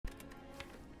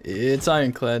It's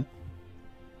Ironclad.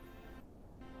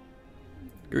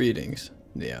 Greetings,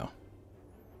 Neow.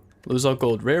 Lose all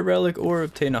gold, rare relic, or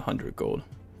obtain 100 gold.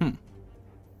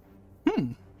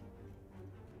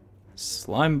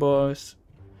 Slime boss.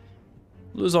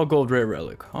 Lose all gold, rare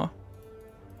relic, huh?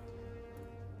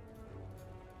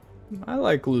 I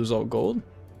like lose all gold.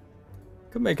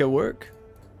 Could make it work.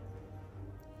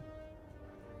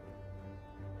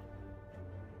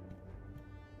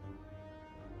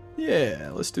 Yeah,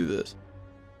 let's do this.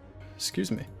 Excuse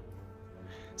me.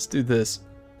 Let's do this.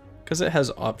 Because it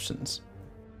has options.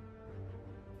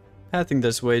 Pathing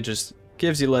this way just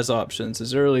gives you less options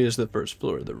as early as the first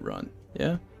floor of the run,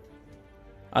 yeah?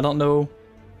 I don't know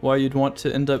why you'd want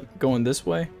to end up going this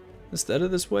way instead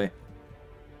of this way,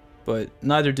 but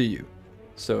neither do you.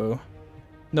 So,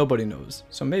 nobody knows.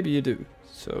 So maybe you do.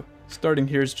 So, starting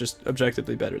here is just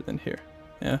objectively better than here,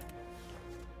 yeah?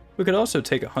 We could also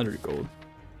take 100 gold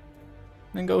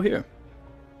and go here.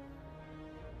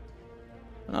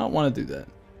 I don't want to do that.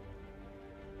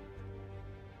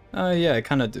 Yeah, I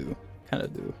kind of do.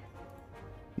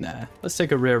 Nah, let's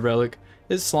take a rare relic.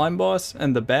 His slime boss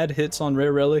and the bad hits on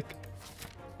rare relic,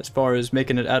 as far as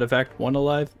making it out of Act 1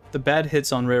 alive, the bad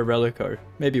hits on rare relic are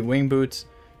maybe wing boots,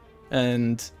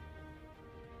 and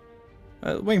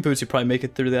wing boots you probably make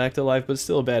it through the act alive, but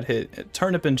still a bad hit.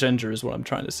 Turnip and ginger is what I'm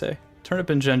trying to say. Turnip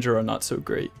and ginger are not so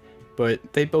great,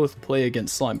 but they both play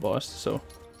against slime boss, so.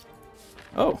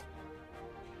 Oh.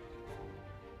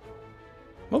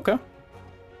 Okay.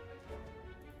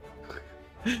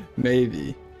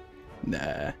 Maybe.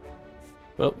 Nah.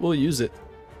 Well, we'll use it.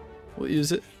 We'll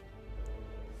use it.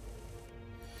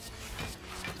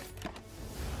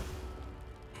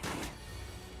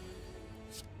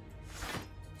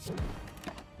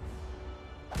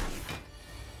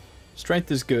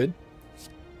 Strength is good.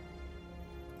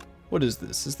 What is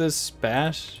this? Is this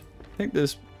bash? I think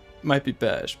this might be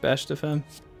bash. Bash defend?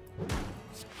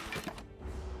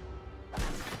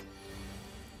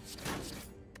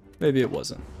 Maybe it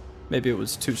wasn't. Maybe it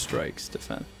was 2 strikes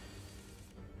defend.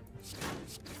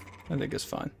 I think it's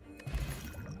fine.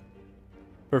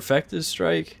 Perfected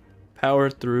strike,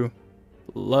 power through,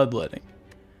 bloodletting.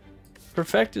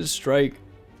 Perfected strike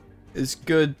is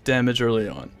good damage early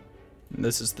on. And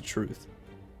this is the truth.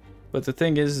 But the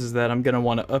thing is that I'm going to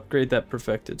want to upgrade that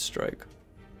perfected strike.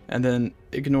 And then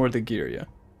ignore the Girya,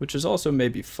 which is also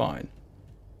maybe fine.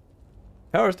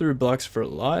 Power through blocks for a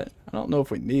lot. I don't know if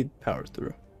we need power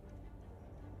through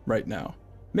right now.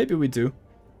 Maybe we do.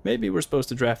 Maybe we're supposed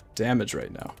to draft damage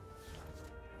right now.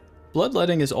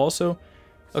 Bloodletting is also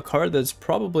a card that's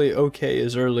probably okay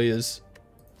as early as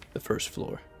the first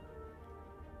floor.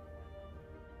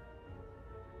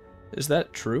 Is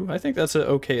that true? I think that's an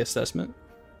okay assessment.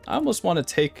 I almost want to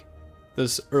take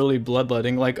this early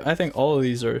bloodletting. Like, I think all of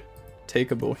these are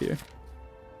takeable here.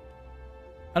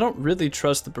 I don't really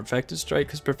trust the perfected strike,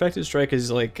 because perfected strike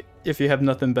is like if you have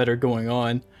nothing better going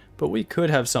on, but we could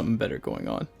have something better going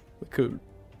on. We could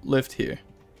lift here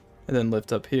and then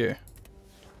lift up here.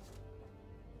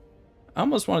 I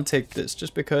almost want to take this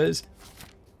just because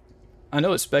I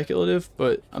know it's speculative,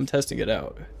 but I'm testing it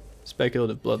out.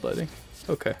 Speculative bloodletting.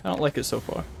 Okay, I don't like it so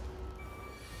far.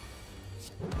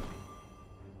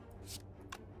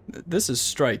 This is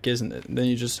strike, isn't it? And then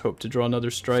you just hope to draw another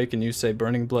strike and you say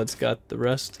Burning Blood's got the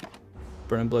rest.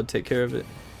 Burning Blood take care of it.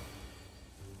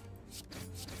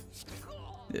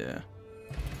 Yeah.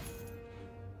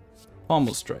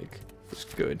 Pommel Strike is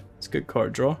good. It's a good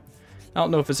card draw. I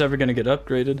don't know if it's ever going to get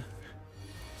upgraded.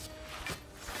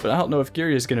 But I don't know if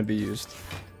Girya is going to be used.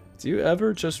 Do you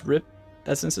ever just rip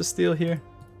Essence of Steel here?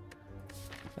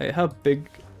 Like, how big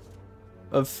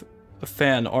of a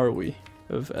fan are we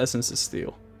of Essence of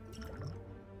Steel?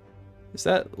 Is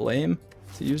that lame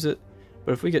to use it?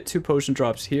 But if we get 2 potion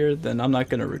drops here, then I'm not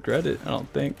going to regret it, I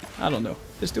don't think. I don't know.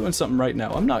 It's doing something right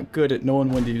now. I'm not good at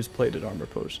knowing when to use plated armor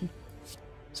potion.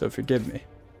 So forgive me.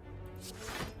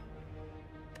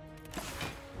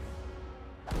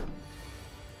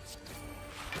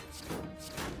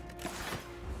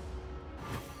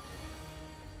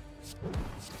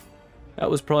 That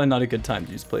was probably not a good time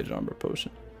to use plated armor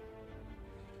potion.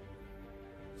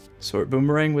 Sword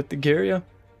boomerang with the Girya.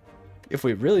 If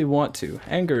we really want to.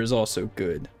 Anger is also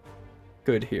good.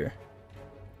 Good here.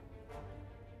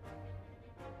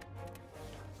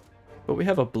 But we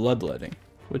have a bloodletting,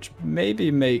 which maybe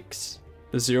makes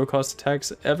the 0 cost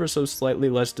attacks ever so slightly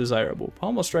less desirable.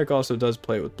 Pommel Strike also does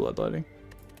play with bloodletting.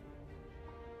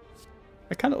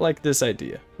 I kind of like this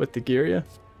idea with the Girya.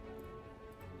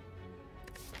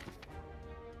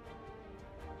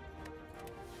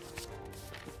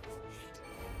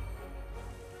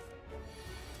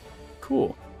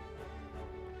 Cool.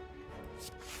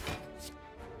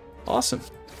 Awesome.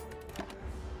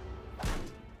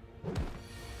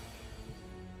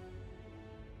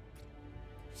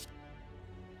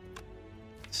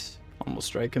 Almost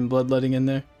striking Bloodletting in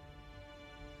there.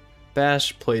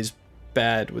 Bash plays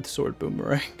bad with Sword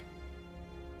Boomerang.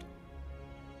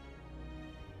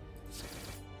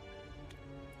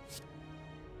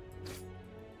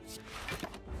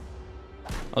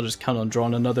 I'll just count on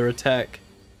drawing another attack.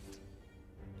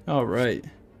 Alright.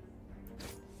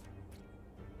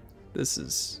 This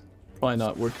is probably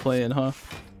not worth playing, huh?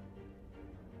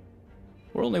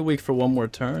 We're only weak for one more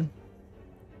turn.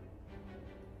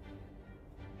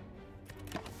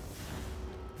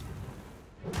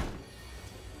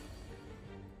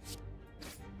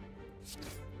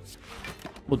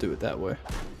 We'll do it that way.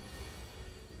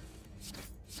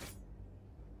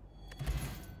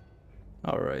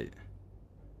 Alright.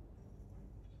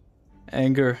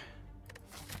 Anger.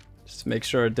 Just make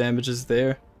sure our damage is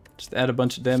there. Just add a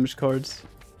bunch of damage cards.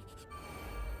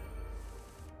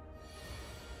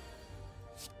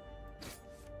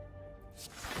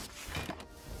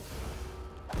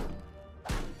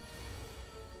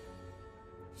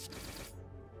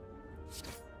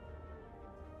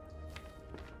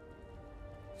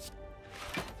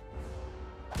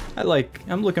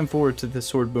 I'm looking forward to the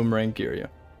Sword Boomerang Girya.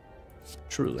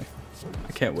 Truly.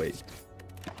 I can't wait.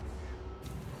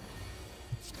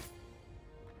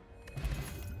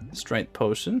 Strength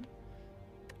Potion.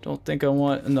 Don't think I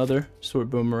want another Sword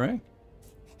Boomerang.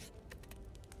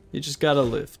 You just gotta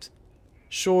lift.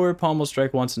 Sure, Pommel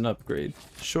Strike wants an upgrade.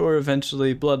 Sure,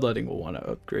 eventually Bloodletting will want to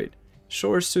upgrade.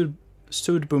 Sure,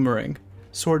 Sword Boomerang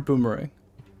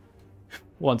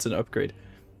wants an upgrade.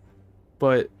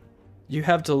 But you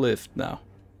have to lift now.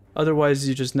 Otherwise,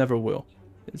 you just never will.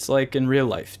 It's like in real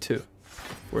life, too.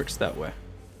 Works that way.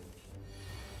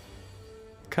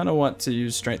 Kind of want to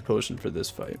use Strength Potion for this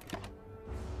fight.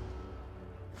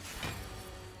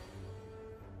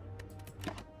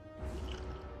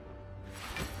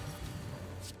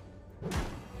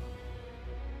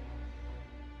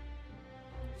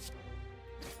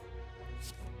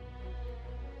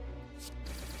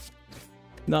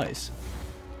 Nice.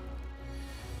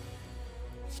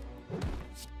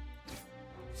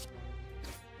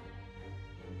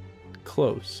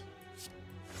 Close.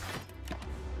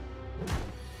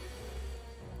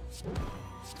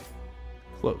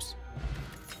 Close.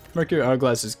 Mercury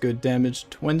Hourglass is good damage.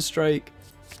 Twin Strike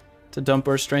to dump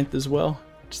our strength as well.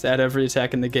 Just add every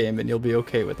attack in the game and you'll be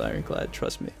okay with Ironclad,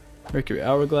 trust me. Mercury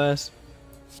Hourglass.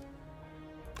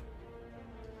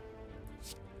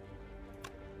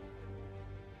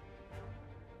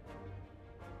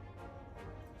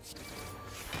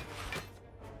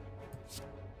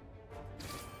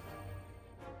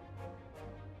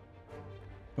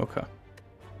 Okay.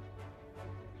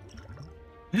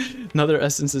 Another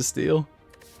Essence of Steel.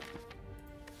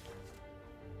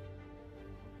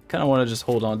 Kind of want to just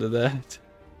hold on to that.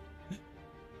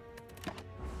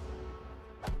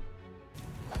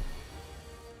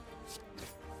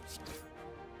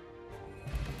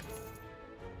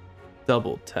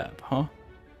 Double tap, huh?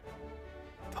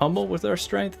 Pummel with our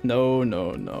strength? No,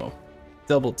 no, no.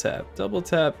 Double tap. Double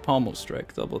tap, Pommel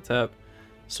Strike. Double tap,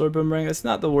 Sword Boomerang. It's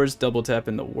not the worst double tap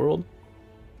in the world,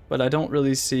 but I don't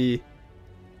really see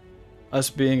us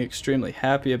being extremely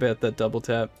happy about that double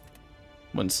tap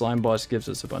when Slime Boss gives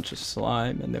us a bunch of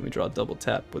slime and then we draw double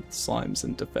tap with slimes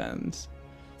and defends.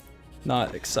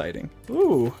 Not exciting.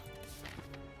 Ooh.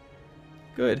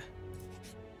 Good.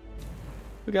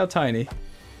 Look how tiny.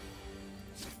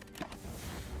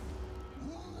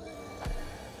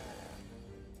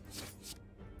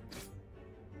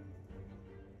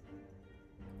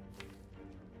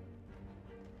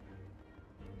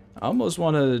 I almost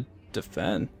want to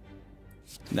defend.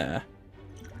 Nah.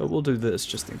 But we'll do this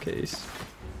just in case.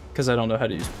 Because I don't know how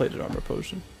to use Plated Armor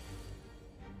Potion.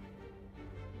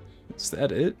 Is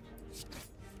that it?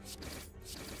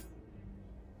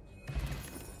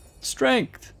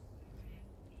 Strength!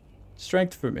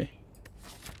 Strength for me.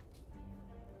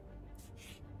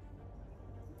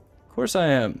 Of course I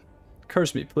am.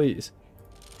 Curse me, please.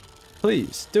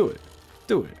 Please, do it.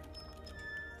 Do it.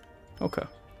 Okay.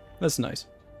 That's nice.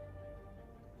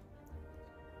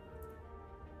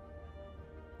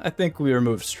 I think we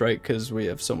remove Strike because we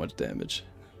have so much damage.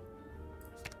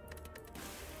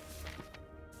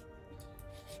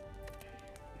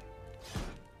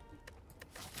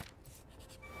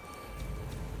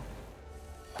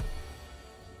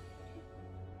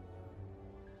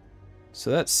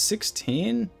 So that's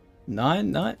 16?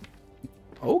 9?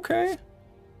 Okay.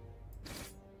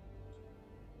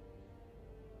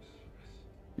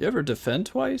 You ever defend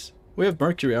twice? We have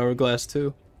Mercury Hourglass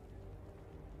too.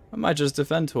 I might just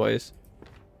defend twice.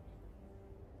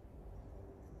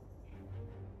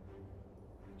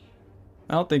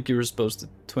 I don't think you were supposed to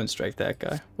twin strike that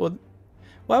guy. Well,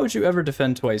 why would you ever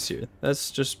defend twice here?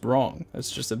 That's just wrong.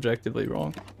 That's just objectively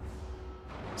wrong.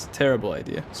 It's a terrible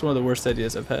idea. It's one of the worst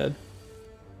ideas I've had.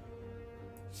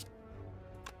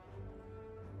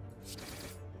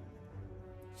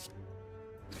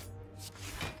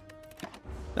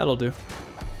 That'll do.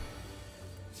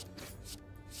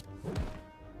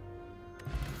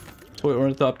 Toy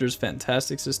Ornithopter's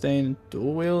fantastic sustain.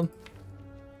 Dual wield?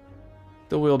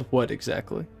 Dual wield what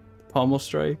exactly? Pommel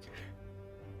strike?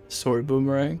 Sword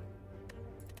boomerang?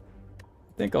 I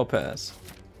think I'll pass.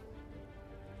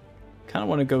 Kinda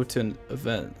wanna go to an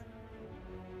event.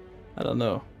 I don't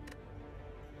know.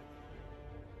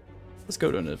 Let's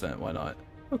go to an event, why not?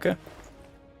 Okay.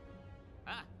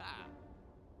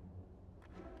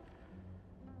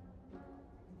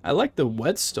 I like the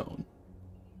whetstone.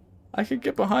 I could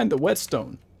get behind the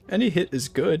whetstone. Any hit is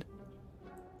good.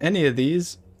 Any of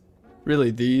these. Really,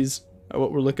 these are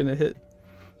what we're looking to hit.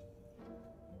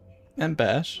 And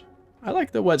bash. I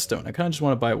like the whetstone. I kind of just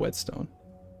want to buy a whetstone.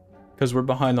 Because we're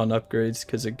behind on upgrades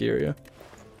because of Gyria.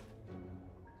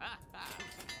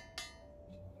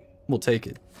 We'll take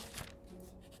it.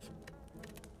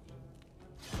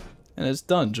 And it's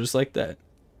done just like that.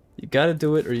 You gotta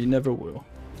do it or you never will.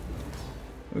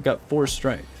 We got 4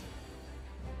 strength.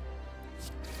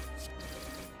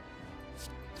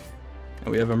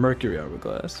 And we have a Mercury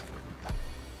Hourglass.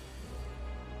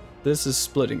 This is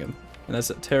splitting him. And that's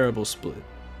a terrible split.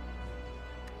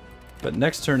 But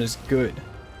next turn is good.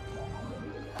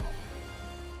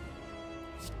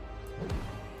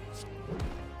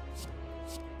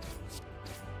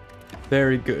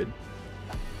 Very good.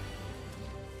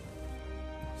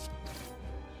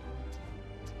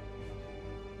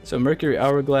 So Mercury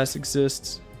Hourglass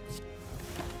exists.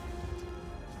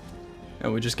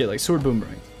 And we just get like Sword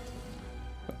Boomerang.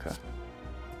 Okay.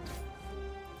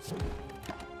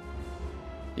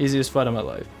 Easiest fight of my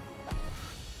life.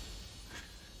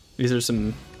 These are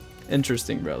some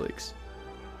interesting relics.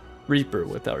 Reaper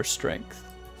with our strength.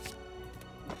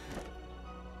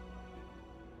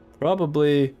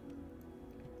 Probably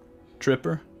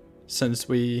Tripper, since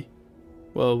we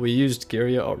used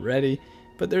Gyria already,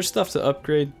 but there's stuff to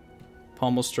upgrade.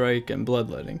 Pommel Strike and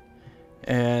Bloodletting.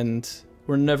 And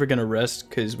we're never gonna rest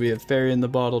because we have Fairy in the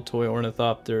Bottle, Toy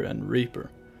Ornithopter, and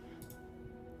Reaper.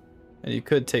 And you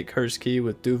could take Curse Key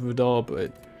with Duvidal,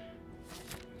 but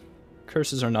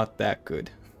curses are not that good.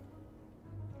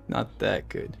 Not that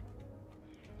good.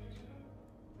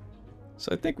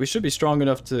 So I think we should be strong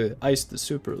enough to ice the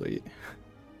Super Elite.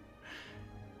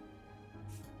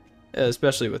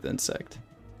 Especially with Insect.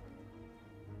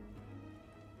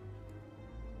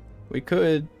 We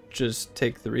could just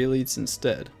take 3 elites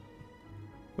instead,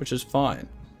 which is fine.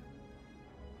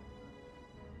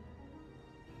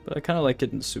 But I kind of like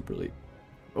getting the Super Elite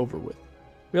over with.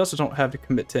 We also don't have to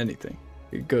commit to anything.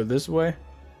 We could go this way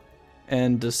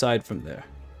and decide from there.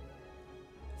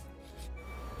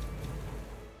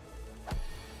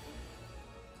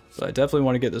 But I definitely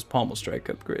want to get this Pommel Strike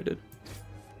upgraded.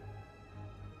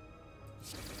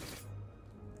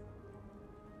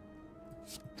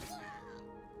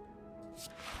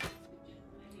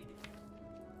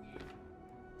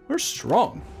 We're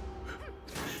strong.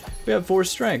 We have 4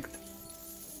 strength.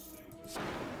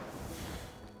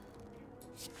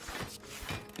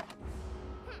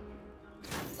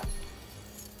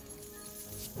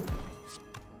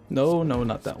 No,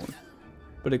 not that one.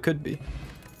 But it could be.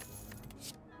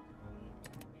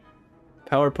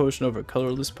 Power potion over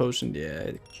colorless potion,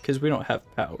 yeah, because we don't have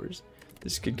powers.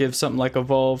 This could give something like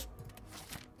Evolve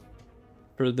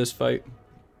for this fight.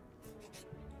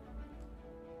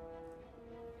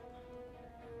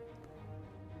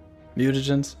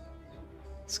 Mutagens?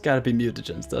 It's gotta be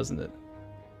mutagens, doesn't it?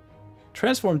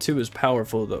 Transform 2 is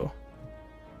powerful though.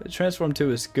 Transform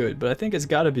 2 is good, but I think it's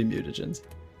gotta be mutagens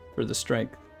for the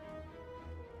strength.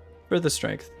 For the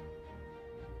strength.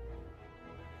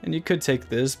 And you could take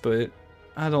this, but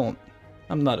I'm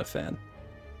not a fan.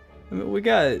 I mean, we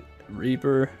got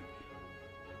Reaper,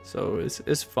 so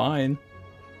it's fine.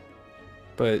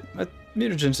 But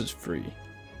mutagens is free.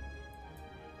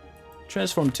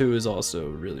 Transform 2 is also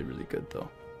really, really good though.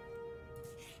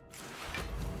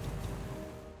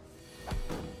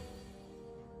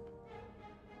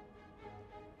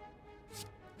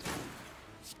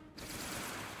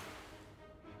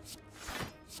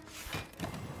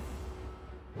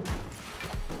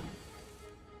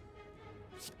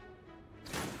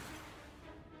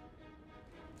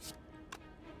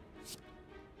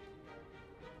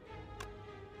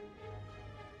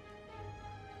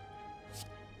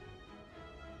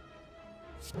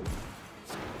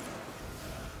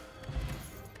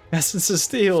 Essence of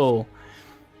Steel!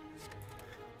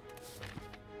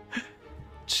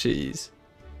 Jeez.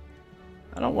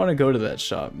 I don't want to go to that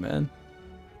shop, man.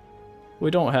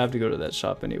 We don't have to go to that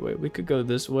shop anyway. We could go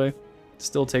this way.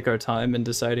 Still take our time in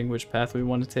deciding which path we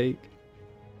want to take.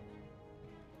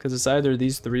 Because it's either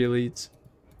these 3 elites,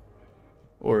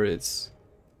 or it's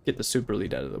get the super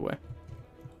elite out of the way.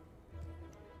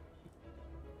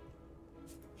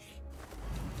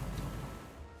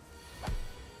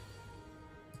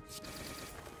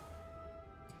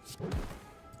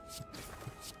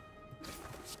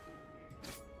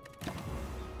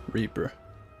 Reaper.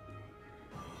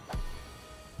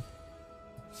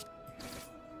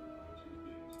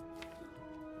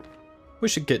 We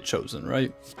should get chosen,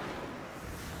 right?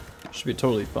 Should be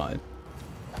totally fine.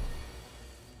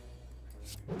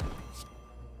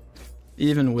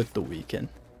 Even with the weaken.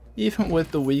 Even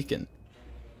with the weaken.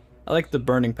 I like the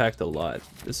Burning Pact a lot.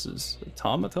 This is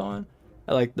Automaton.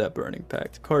 I like that Burning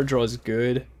Pact. Card draw is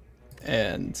good.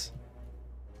 And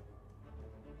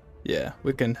yeah,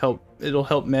 we can help. It'll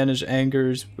help manage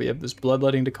angers. We have this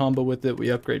Bloodletting to combo with it.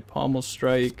 We upgrade Pommel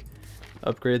Strike.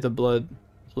 Upgrade the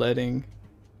Bloodletting.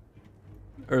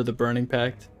 Or the Burning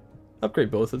Pact.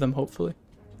 Upgrade both of them, hopefully.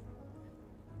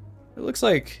 It looks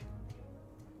like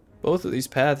both of these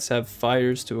paths have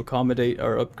fires to accommodate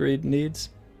our upgrade needs.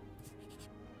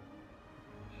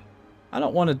 I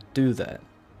don't want to do that.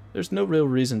 There's no real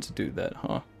reason to do that,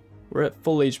 huh? We're at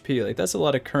full HP. Like, that's a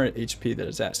lot of current HP that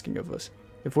it's asking of us.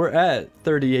 If we're at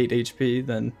 38 HP,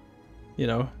 then, you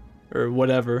know, or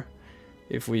whatever,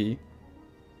 if we,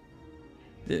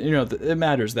 you know, it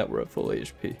matters that we're at full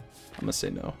HP. I'm gonna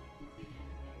say no.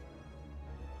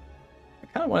 I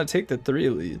kind of want to take the 3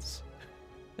 elites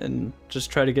and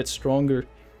just try to get stronger.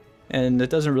 And it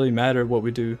doesn't really matter what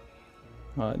we do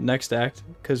next act,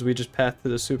 because we just path to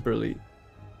the super elite.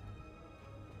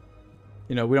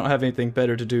 You know, we don't have anything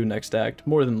better to do next act,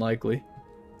 more than likely.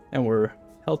 And we're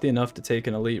healthy enough to take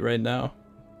an elite right now.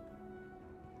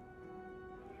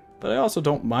 But I also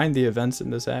don't mind the events in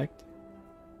this act.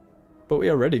 But we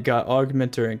already got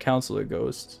Augmenter and Counselor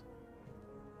Ghosts.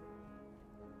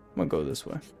 I'm gonna go this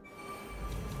way.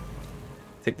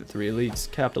 Take the 3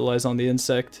 elites, capitalize on the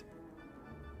insect.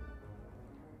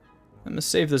 I'm gonna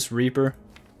save this Reaper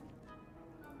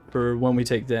for when we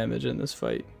take damage in this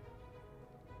fight.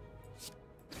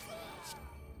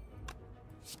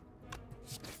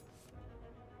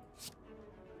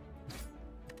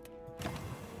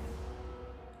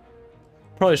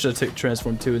 Probably should have taken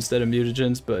Transform 2 instead of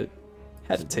Mutagens, but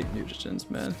had to take Mutagens,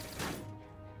 man.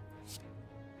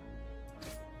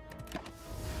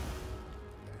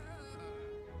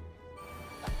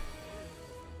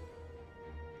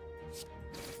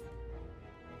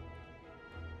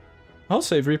 I'll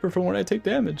save Reaper for when I take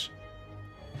damage.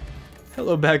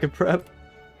 Hello, bag of prep.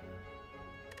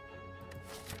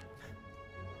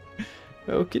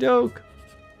 Okie doke.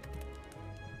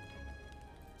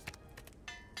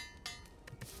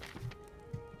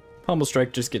 Pommel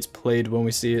Strike just gets played when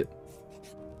we see it.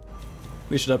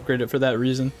 We should upgrade it for that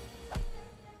reason.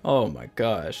 Oh my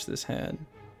gosh, this hand.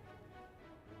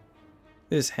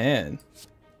 This hand.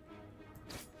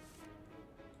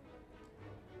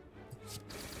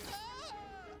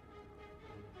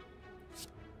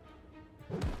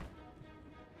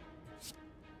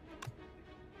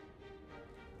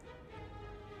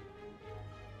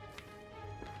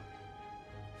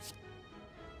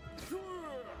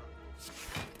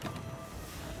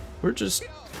 We're just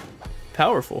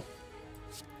powerful.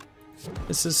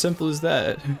 It's as simple as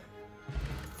that.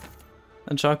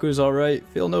 Nunchaku's alright.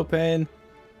 Feel no pain.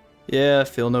 Yeah,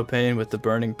 feel no pain with the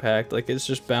Burning Pact. Like, it's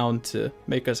just bound to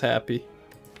make us happy.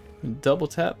 Double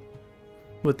tap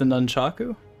with the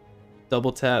Nunchaku.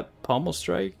 Double tap Pommel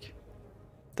Strike.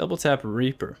 Double tap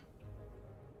Reaper.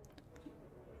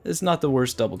 It's not the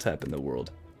worst double tap in the world.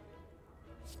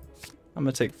 I'm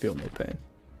gonna take Feel No Pain.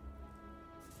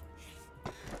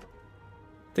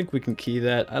 I think we can key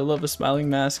that. I love a Smiling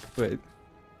Mask, but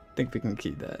I think we can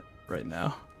key that right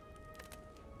now.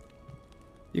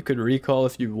 You could recall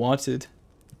if you wanted.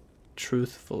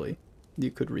 Truthfully,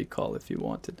 you could recall if you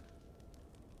wanted.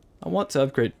 I want to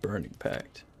upgrade Burning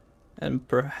Pact, and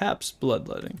perhaps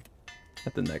Bloodletting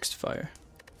at the next fire.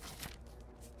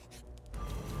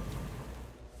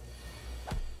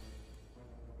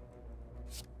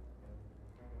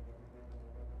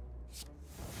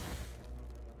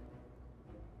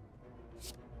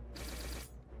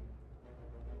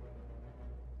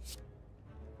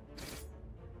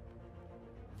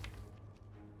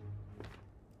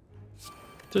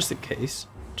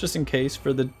 Just in case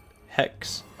for the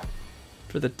hex,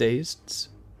 for the dazed.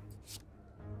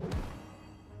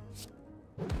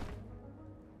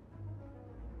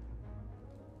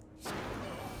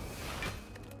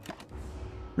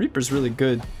 Reaper's really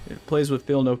good. It plays with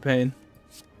Feel No Pain.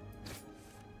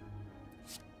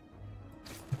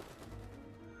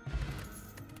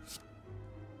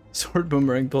 Sword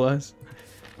Boomerang Plus.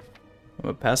 I'm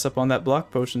gonna pass up on that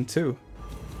block potion too.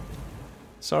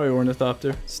 Sorry,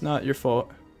 Ornithopter. It's not your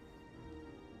fault.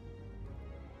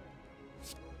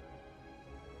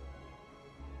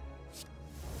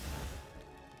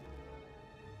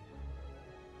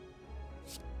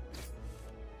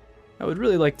 I would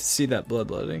really like to see that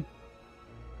Bloodletting.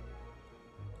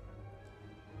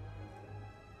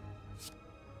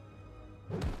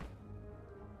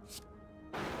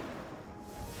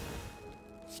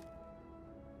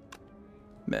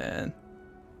 Man.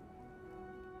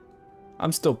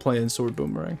 I'm still playing Sword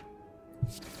Boomerang.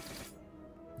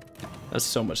 That's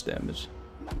so much damage.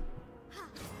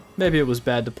 Maybe it was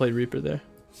bad to play Reaper there.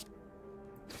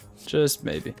 Just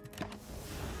maybe.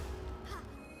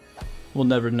 We'll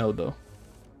never know though.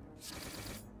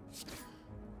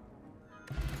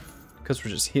 Because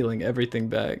we're just healing everything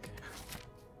back.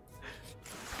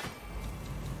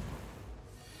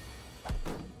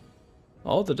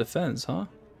 All the defense, huh?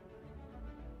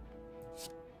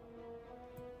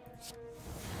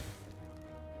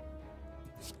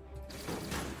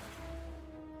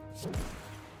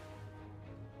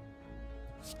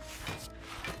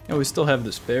 And we still have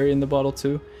this berry in the bottle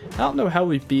too. I don't know how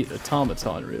we beat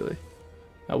Automaton really.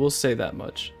 I will say that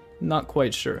much. Not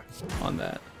quite sure on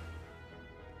that.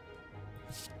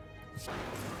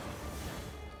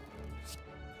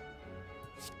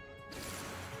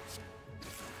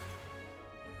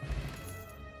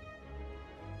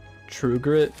 True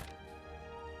Grit.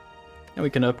 And we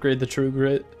can upgrade the True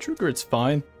Grit. True Grit's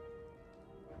fine.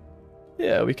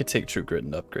 Yeah, we could take True Grit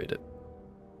and upgrade it.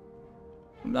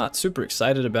 I'm not super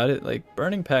excited about it. Like,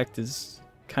 Burning Pact is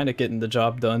kind of getting the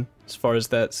job done as far as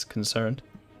that's concerned.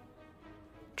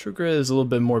 True Grit is a little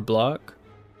bit more block.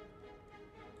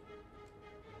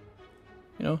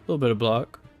 You know, a little bit of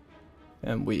block.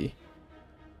 And we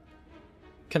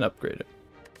can upgrade it.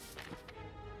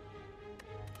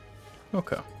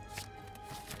 Okay.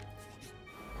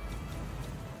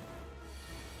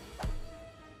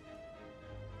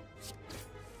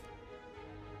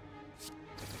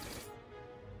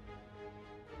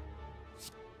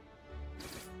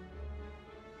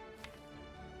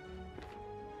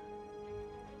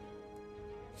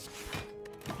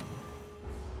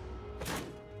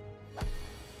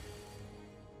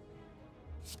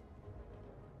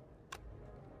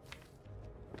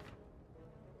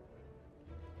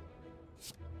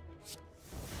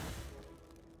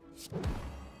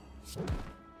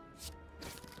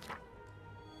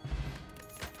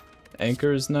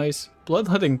 Anchor is nice.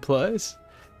 Bloodletting Plus?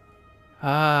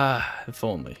 Ah, if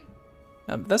only.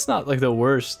 That's not like the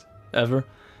worst ever.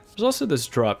 There's also this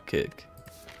drop kick.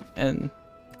 And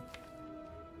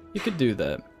you could do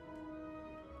that.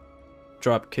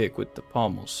 Drop kick with the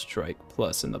Pommel Strike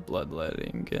Plus and the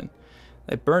Bloodletting. And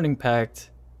like Burning Pact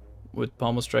with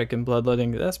Pommel Strike and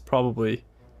Bloodletting, that's probably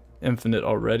infinite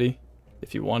already.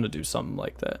 If you want to do something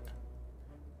like that.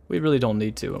 We really don't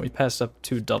need to, and we passed up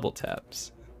 2 double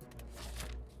taps.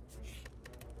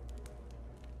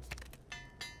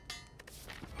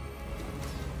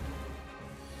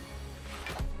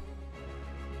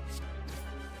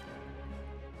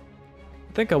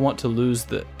 I think I want to lose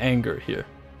the anger here.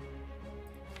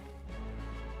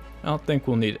 I don't think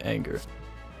we'll need anger.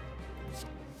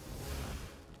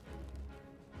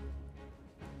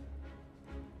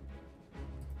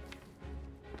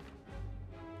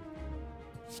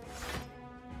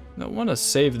 I want to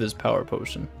save this power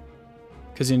potion,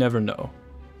 because you never know.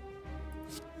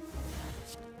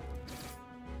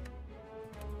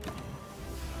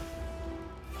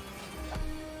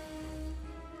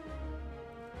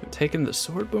 We're taking the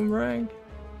Sword Boomerang?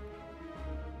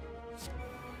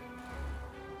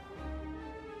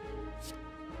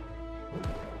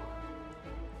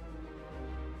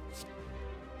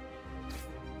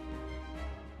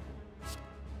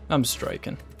 I'm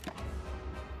striking.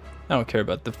 I don't care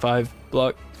about the 5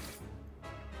 block.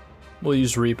 We'll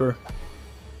use Reaper.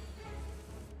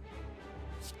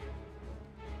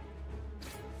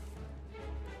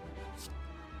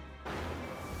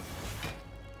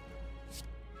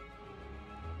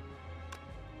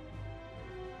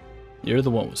 You're the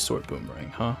one with Sword Boomerang,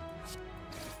 huh?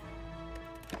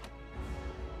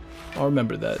 I'll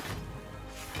remember that.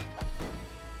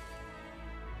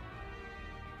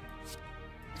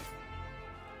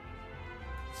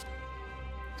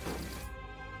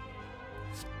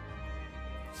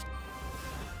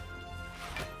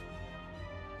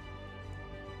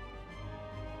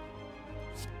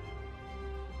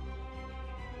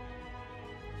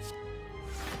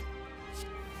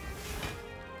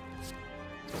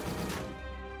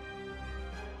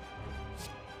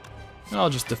 I'll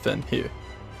just defend here.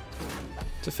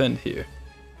 Defend here.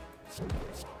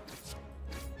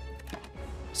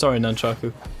 Sorry,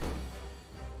 Nunchaku.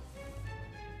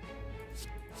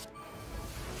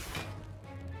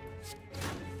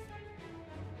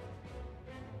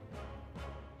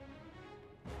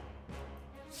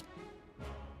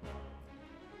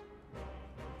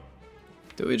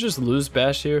 Did we just lose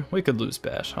Bash here? We could lose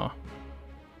Bash, huh?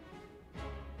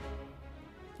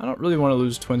 I don't really want to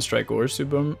lose Twin Strike or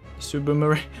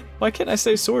Boomerang. Why can't I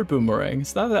say Sword Boomerang?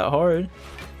 It's not that hard.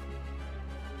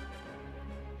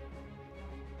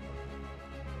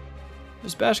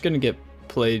 Is Bash gonna get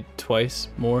played twice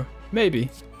more? Maybe.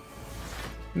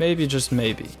 Maybe, just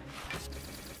maybe.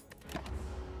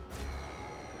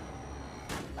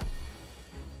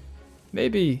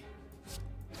 Maybe.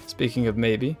 Speaking of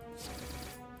maybe.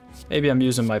 Maybe I'm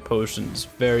using my potions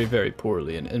very, very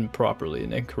poorly and improperly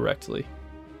and incorrectly.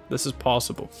 This is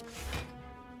possible.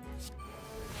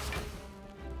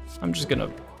 I'm just gonna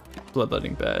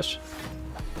Bloodletting Bash.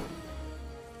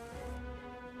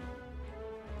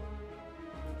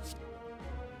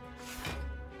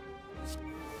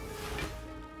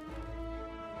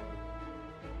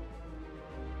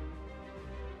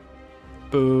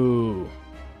 Boo.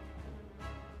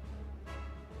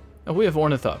 Oh, we have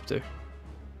Ornithopter.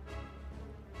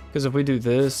 Because if we do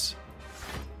this...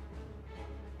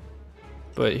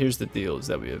 But here's the deal, is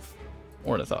that we have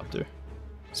Ornithopter.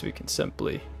 So we can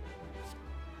simply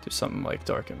do something like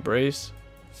Dark Embrace.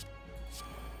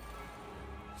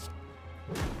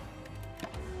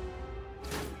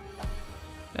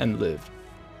 And live.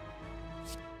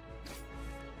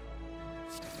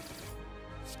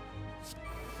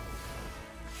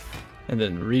 And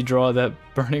then redraw that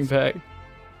Burning Pack.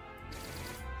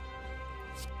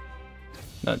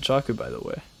 Not Chaku, by the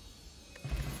way.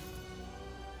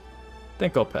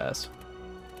 Think I'll pass.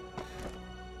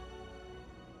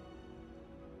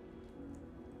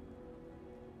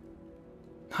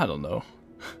 I don't know.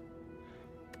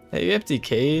 Hey, Empty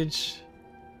Cage.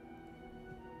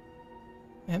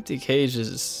 Empty Cage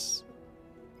is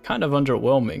kind of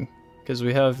underwhelming because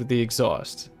we have the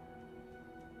exhaust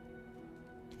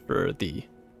for the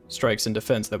strikes and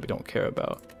defense that we don't care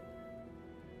about.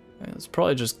 And it's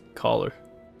probably just Collar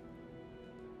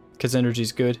because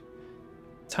energy's good.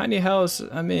 Tiny House,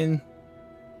 I mean,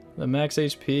 the max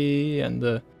HP and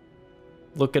the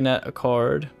looking at a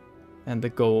card and the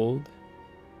gold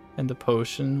and the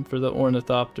potion for the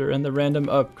Ornithopter and the random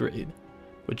upgrade,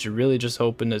 which you're really just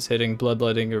hoping is hitting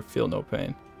Bloodletting or Feel No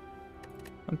Pain.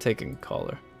 I'm taking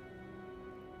Collar.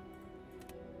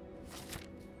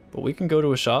 But we can go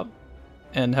to a shop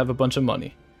and have a bunch of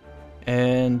money.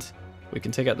 And we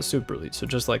can take out the Super Elite, so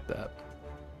just like that.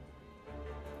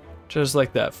 Just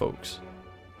like that, folks.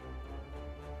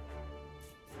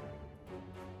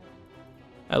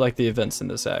 I like the events in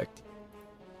this act.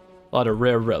 A lot of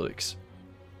rare relics.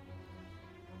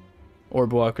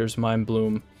 Orb Walkers, Mind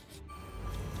Bloom.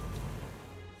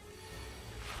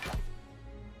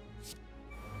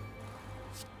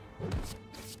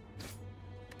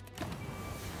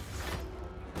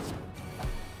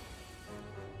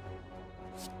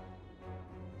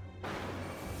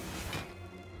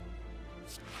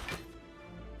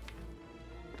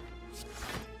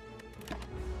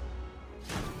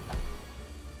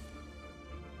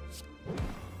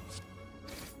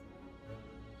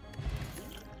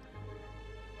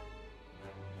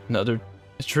 Another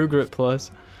True Grit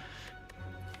Plus.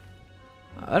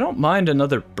 I don't mind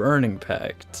another Burning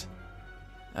Pact.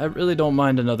 I really don't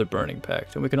mind another Burning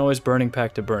Pact. And we can always Burning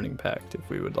Pact to Burning Pact if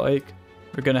we would like.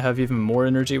 We're gonna have even more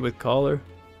energy with Collar.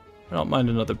 I don't mind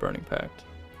another Burning Pact.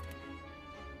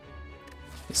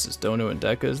 This is Dono and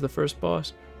Deka as the first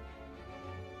boss.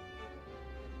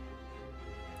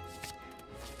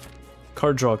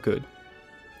 Card draw good.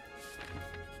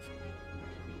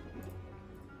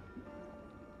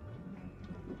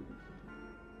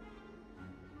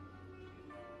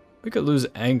 We could lose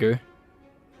Anger.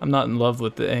 I'm not in love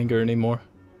with the Anger anymore.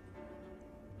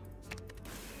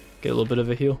 Get a little bit of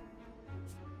a heal.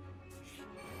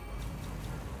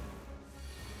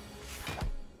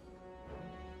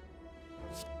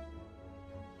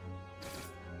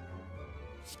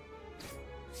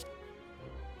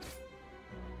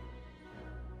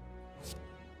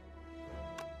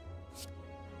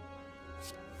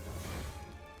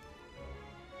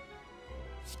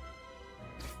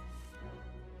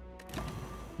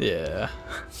 Yeah.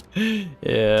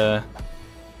 Yeah.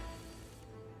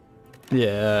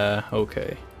 Yeah,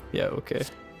 okay. Yeah, okay.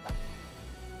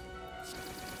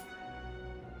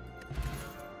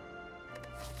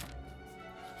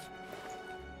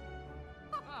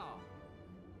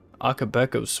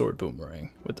 Akabeko Sword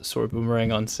Boomerang with the Sword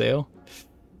Boomerang on sale.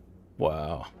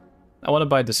 Wow. I want to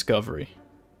buy Discovery.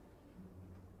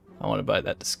 I want to buy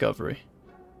that Discovery.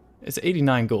 It's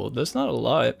 89 gold. That's not a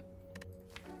lot.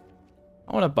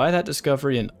 I want to buy that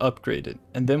Discovery and upgrade it.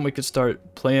 And then we could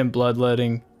start playing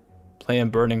Bloodletting, playing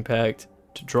Burning Pact,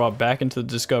 to draw back into the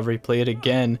Discovery, play it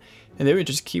again, and then we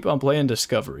just keep on playing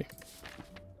Discovery.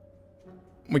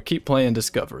 We keep playing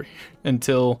Discovery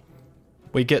until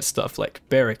we get stuff like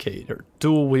Barricade or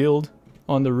Dual Wield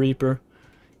on the Reaper.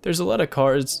 There's a lot of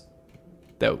cards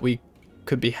that we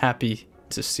could be happy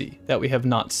to see, that we have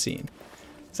not seen.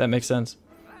 Does that make sense?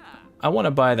 I want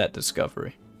to buy that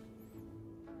Discovery.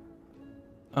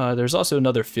 There's also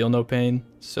another Feel No Pain,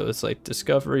 so it's like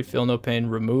Discovery, Feel No Pain,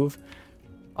 remove.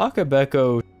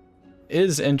 Akabeko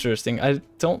is interesting. I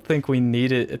don't think we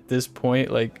need it at this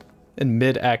point, like in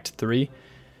mid-Act 3.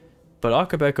 But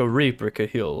Akabeko Reaper could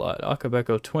heal a lot.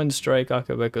 Akabeko Twin Strike,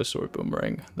 Akabeko Sword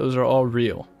Boomerang. Those are all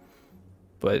real.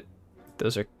 But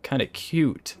those are kind of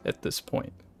cute at this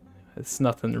point. It's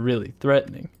nothing really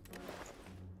threatening.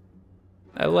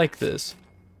 I like this.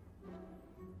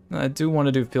 I do want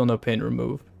to do Feel No Pain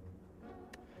remove.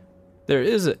 There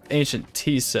is an Ancient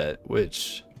Tea set,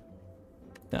 which...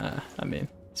 I mean,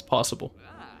 it's possible.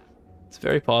 It's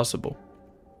very possible.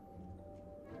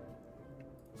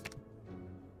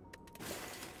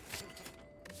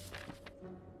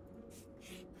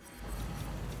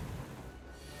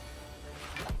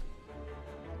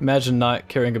 Imagine not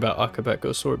caring about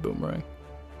Akabeko Sword Boomerang.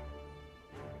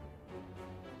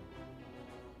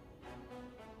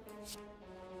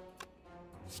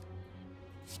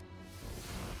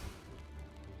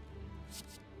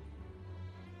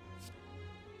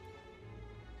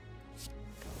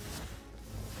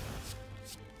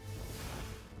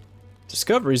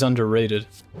 Discovery's underrated.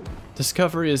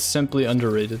 Discovery is simply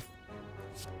underrated.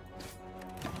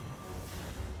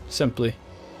 Simply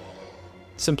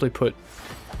put.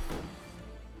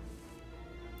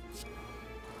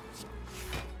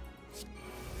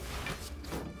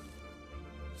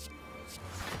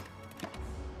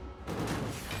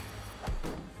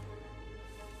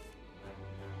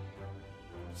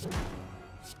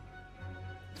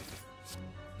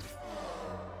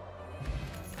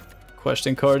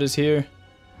 Question card is here.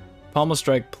 Pommel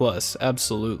Strike Plus,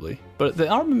 absolutely. But the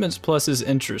Armaments Plus is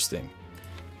interesting.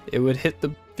 It would hit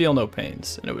the Feel No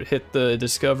Pains, and it would hit the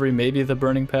Discovery, maybe the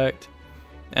Burning Pact,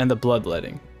 and the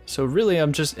Bloodletting. So really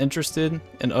I'm just interested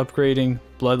in upgrading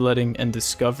Bloodletting and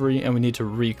Discovery, and we need to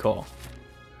recall.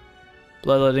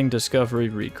 Bloodletting, Discovery,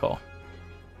 recall.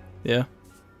 Yeah?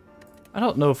 I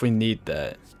don't know if we need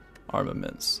that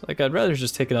Armaments. Like, I'd rather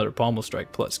just take another Pommel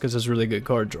Strike Plus, because it's a really good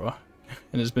card draw.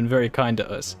 And has been very kind to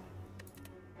us.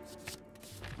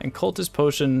 And Cultist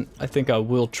Potion, I think I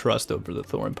will trust over the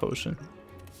Thorn Potion.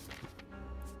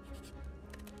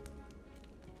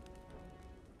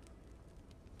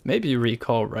 Maybe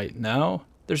recall right now.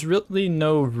 There's really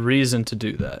no reason to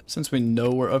do that. Since we know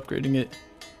we're upgrading it,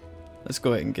 let's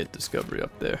go ahead and get Discovery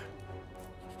up there.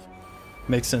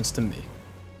 Makes sense to me.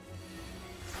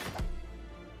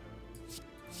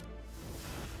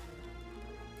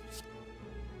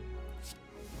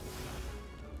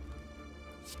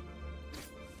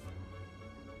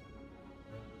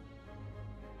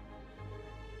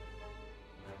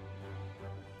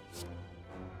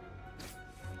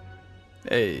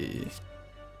 Hey.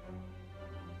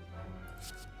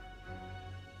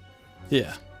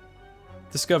 Yeah.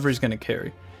 Discovery's gonna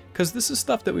carry. Because this is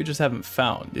stuff that we just haven't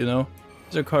found, you know?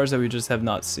 These are cards that we just have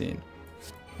not seen.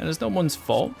 And it's no one's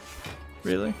fault,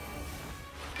 really.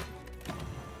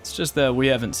 It's just that we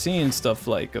haven't seen stuff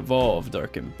like Evolve,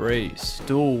 Dark Embrace,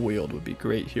 Dual Wield would be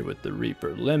great here with the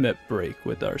Reaper, Limit Break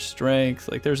with our Strength.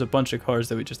 Like, there's a bunch of cards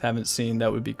that we just haven't seen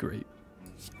that would be great.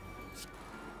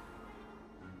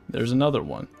 There's another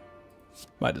one.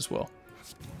 Might as well.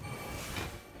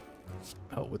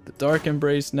 Oh, with the Dark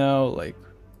Embrace now, like,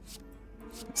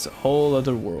 it's a whole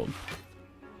other world.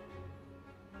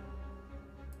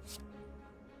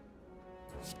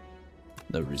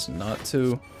 No reason not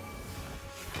to.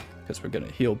 Because we're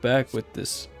gonna heal back with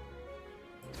this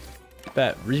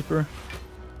Bat Reaper.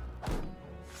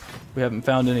 We haven't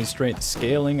found any strength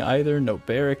scaling either. No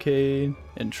Barricade,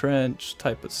 Entrench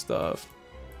type of stuff.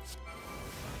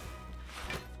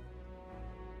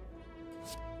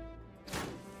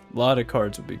 A lot of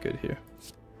cards would be good here.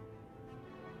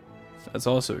 That's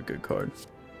also a good card.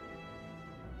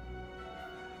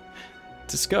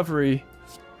 Discovery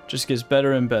just gets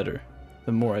better and better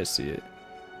the more I see it.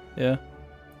 Yeah?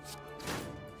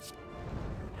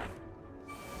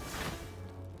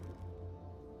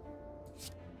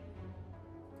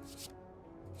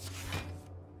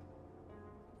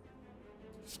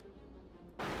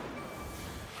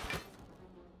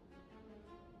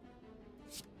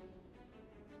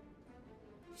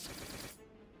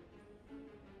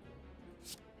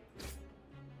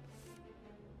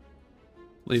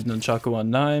 Leave Nunchaku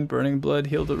on 9. Burning Blood,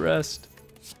 heal the rest.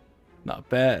 Not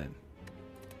bad.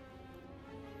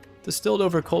 Distilled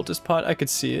over Cultist Pot, I could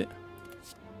see it.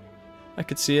 I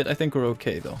could see it. I think we're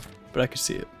okay though, but I could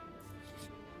see it.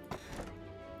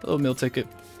 A little meal ticket.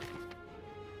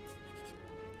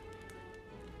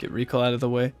 Get recall out of the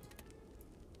way.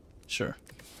 Sure.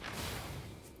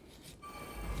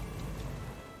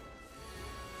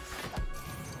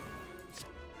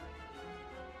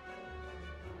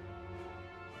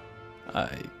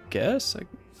 I guess. I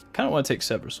kind of want to take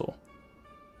Sever Soul.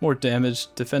 More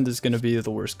damage. Defend is going to be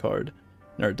the worst card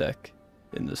in our deck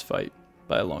in this fight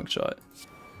by a long shot.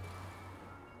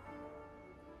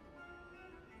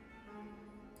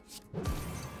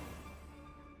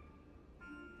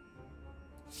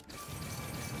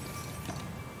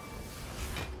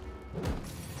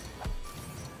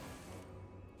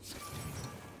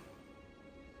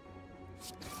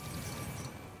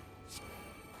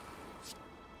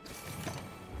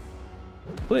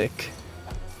 Click.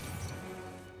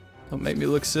 Don't make me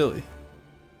look silly.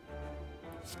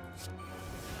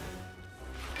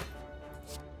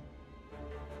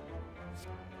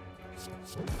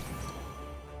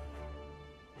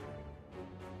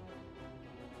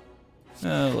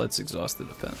 Let's exhaust the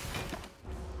defense.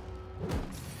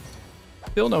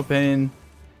 Feel no pain.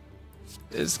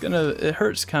 It's gonna. It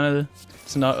hurts kinda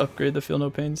to not upgrade the feel no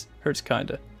pains. Hurts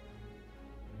kinda.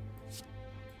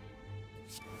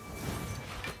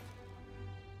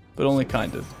 But only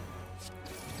kind of.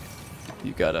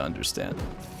 You gotta understand.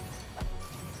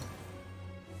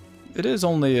 It is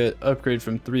only an upgrade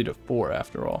from 3 to 4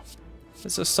 after all.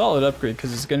 It's a solid upgrade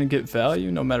because it's gonna get value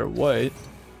no matter what.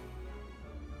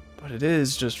 But it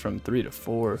is just from 3 to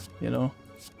 4, you know?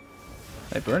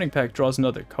 Hey, Burning Pack draws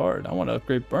another card. I want to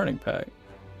upgrade Burning Pack.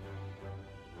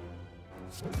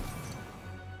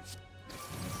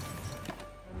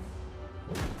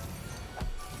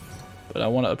 But I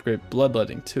want to upgrade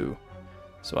Bloodletting too.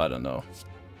 So I don't know.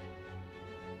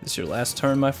 This your last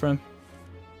turn, my friend?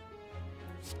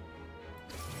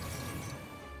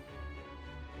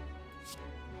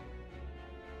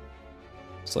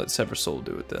 So let Sever Soul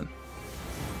do it then.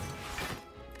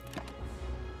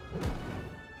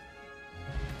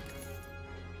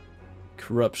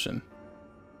 Corruption.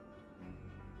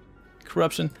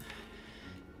 Corruption.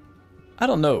 I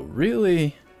don't know,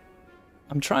 really.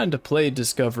 I'm trying to play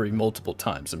Discovery multiple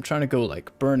times. I'm trying to go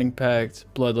like Burning Pact,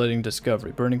 Bloodletting,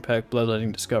 Discovery, Burning Pact,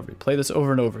 Bloodletting, Discovery. Play this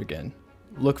over and over again.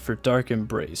 Look for Dark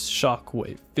Embrace,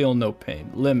 Shockwave, Feel No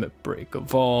Pain, Limit Break,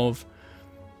 Evolve,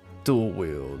 Dual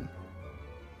Wield,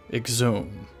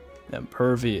 Exhume,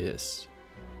 Impervious.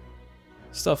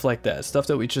 Stuff like that. Stuff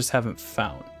that we just haven't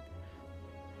found.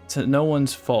 It's no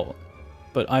one's fault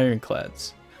but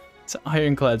Ironclad's. It's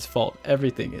Ironclad's fault.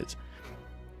 Everything is.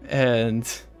 And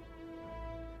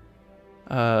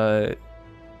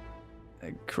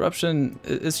corruption,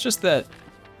 it's just that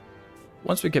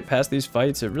once we get past these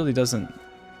fights, it really doesn't,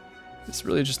 it's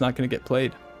really just not going to get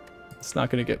played. It's not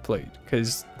going to get played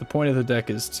because the point of the deck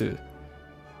is to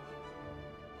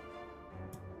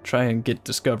try and get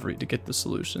discovery to get the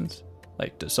solutions,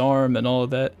 like disarm and all of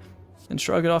that, and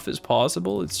shrug it off as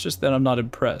possible. It's just that I'm not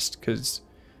impressed because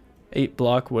 8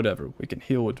 block, whatever, we can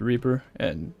heal with Reaper,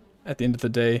 and at the end of the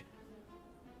day,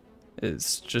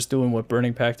 it's just doing what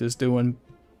Burning Pact is doing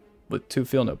with 2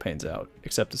 Feel No Pains out,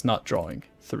 except it's not drawing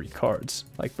 3 cards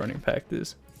like Burning Pact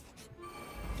is.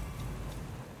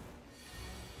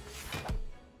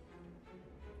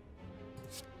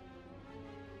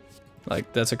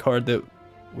 Like, that's a card that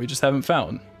we just haven't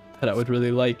found, that I would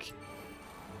really like,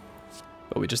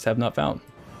 but we just have not found.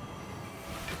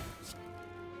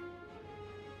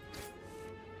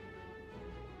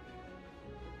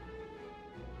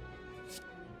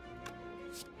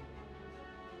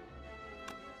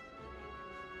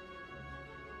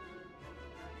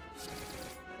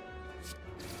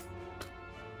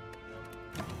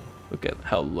 Look at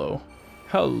how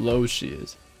low she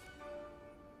is.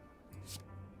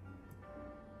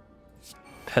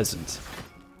 Peasant.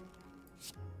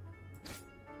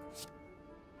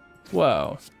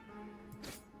 Wow.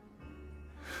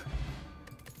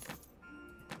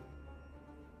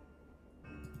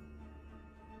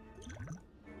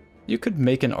 You could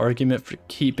make an argument for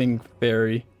keeping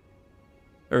Fairy,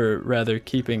 or rather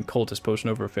keeping Cultist Potion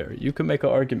over Fairy. You could make an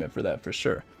argument for that for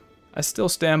sure. I still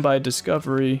stand by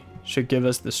Discovery should give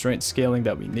us the strength scaling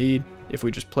that we need if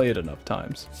we just play it enough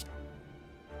times.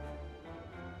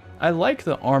 I like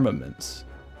the armaments.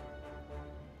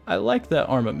 I like that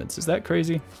armaments. Is that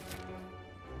crazy?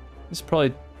 It's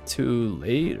probably too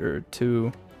late or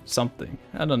too something.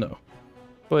 I don't know.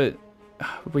 But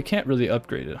we can't really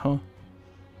upgrade it, huh?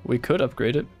 We could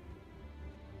upgrade it.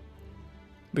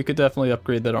 We could definitely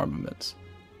upgrade that armaments.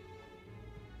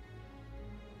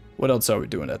 What else are we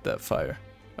doing at that fire?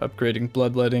 Upgrading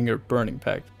Bloodletting or Burning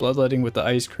Pact. Bloodletting with the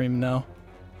ice cream now.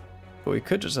 But we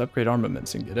could just upgrade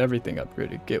armaments and get everything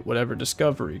upgraded. Get whatever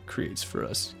Discovery creates for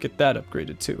us. Get that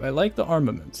upgraded too. I like the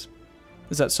armaments.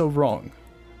 Is that so wrong?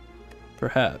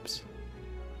 Perhaps.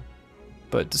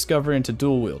 But Discovery into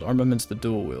dual wield. Armaments to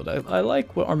dual wield. I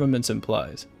like what armaments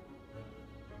implies.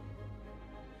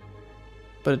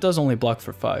 But it does only block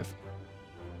for 5.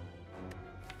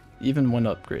 Even when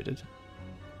upgraded.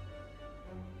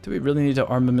 Do we really need to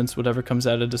armaments whatever comes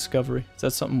out of Discovery? Is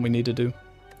that something we need to do?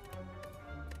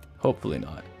 Hopefully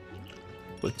not.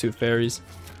 With 2 fairies.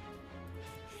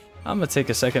 I'm gonna take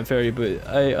a second fairy, but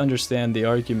I understand the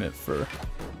argument for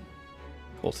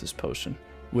Cultist Potion.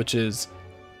 Which is,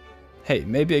 hey,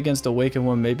 maybe against Awakened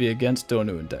One, maybe against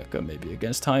Donu and Deka, maybe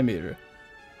against Time Eater.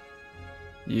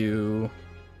 You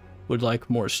would like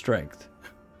more strength.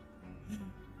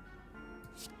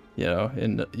 You know,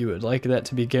 and you would like that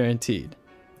to be guaranteed.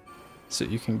 So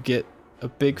you can get a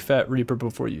big fat Reaper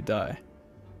before you die.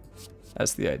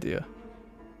 That's the idea.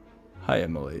 Hi,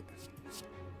 Emily.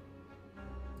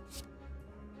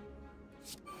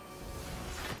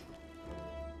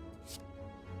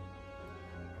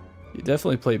 You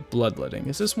definitely play Bloodletting.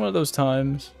 Is this one of those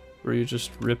times where you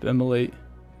just rip Immolate?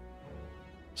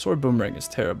 Sword Boomerang is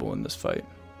terrible in this fight.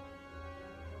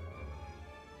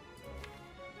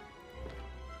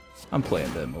 I'm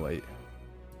playing the Immolate.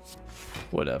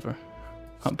 Whatever.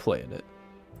 I'm playing it.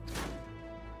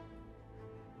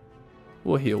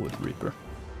 We'll heal with Reaper.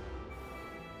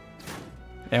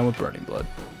 And with Burning Blood.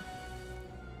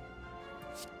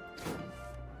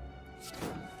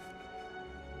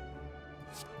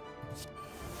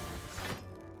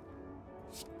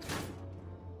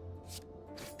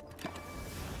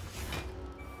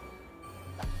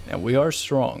 And we are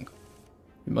strong.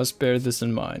 We must bear this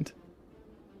in mind.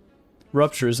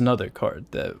 Rupture is another card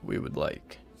that we would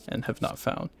like and have not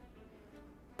found.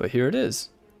 But here it is.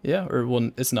 Yeah, or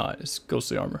well, it's not. It's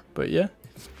Ghostly Armor. But yeah,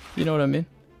 you know what I mean.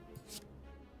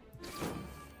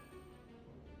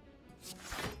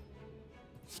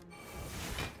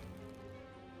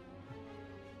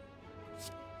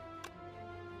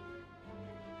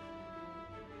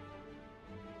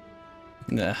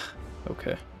 Nah,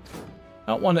 okay.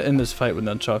 I don't want to end this fight with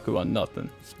Nunchaku on nothing.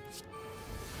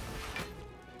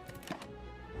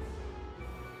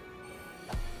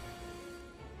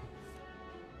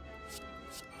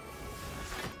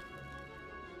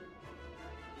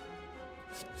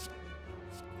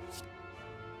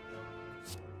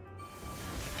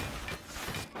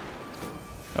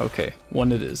 Okay,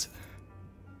 one it is.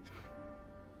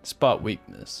 Spot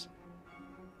weakness.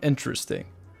 Interesting.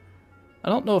 I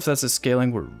don't know if that's a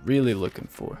scaling we're really looking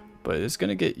for, but it's going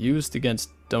to get used against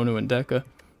Donu and Deka.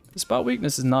 The spot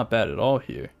weakness is not bad at all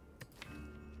here.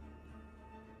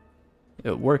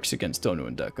 It works against Donu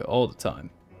and Deka all the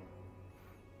time.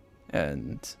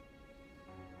 And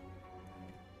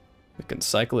we can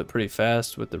cycle it pretty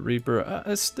fast with the Reaper.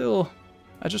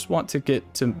 I just want to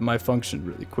get to my function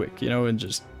really quick, you know, and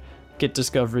just get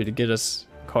Discovery to get us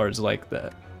cards like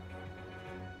that.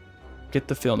 Get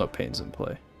the Feel No Pains in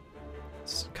play.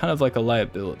 It's kind of like a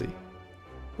liability.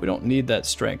 We don't need that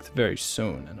strength very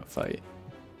soon in a fight.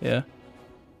 Yeah?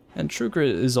 And True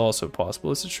Grit is also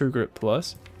possible. It's a True Grit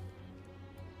Plus.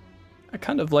 I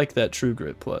kind of like that True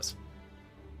Grit Plus.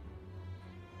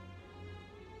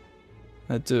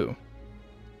 I do.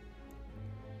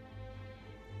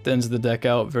 Thins the deck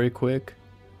out very quick.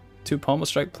 2 Pommel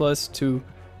Strike Plus, 2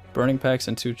 Burning Packs,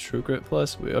 and 2 True Grit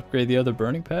Plus. We upgrade the other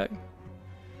Burning Pack.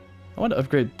 I want to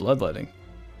upgrade Bloodletting.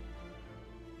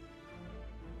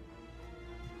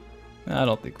 I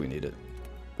don't think we need it,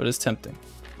 but it's tempting.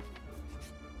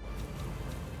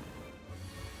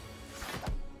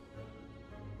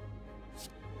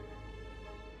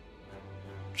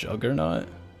 Juggernaut?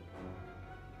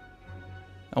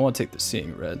 I want to take the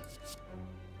Seeing Red.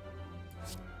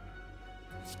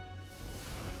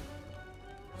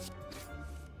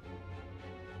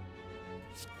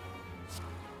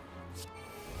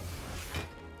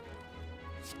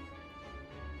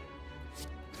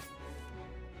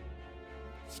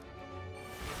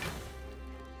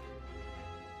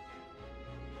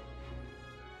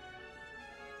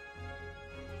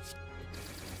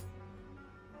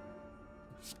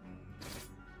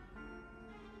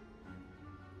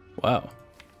 Wow.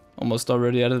 Almost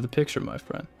already out of the picture, my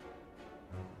friend.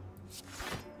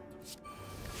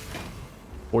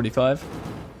 45?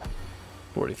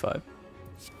 45.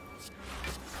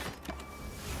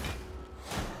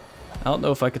 I don't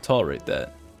know if I could tolerate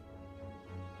that.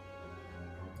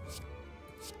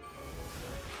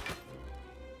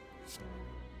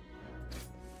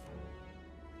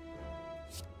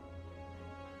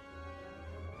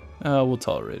 We'll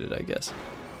tolerate it, I guess.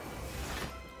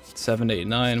 7, 8,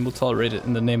 9. We'll tolerate it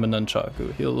in the name of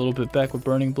Nunchaku. Heal a little bit back with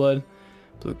Burning Blood.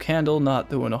 Blue Candle, not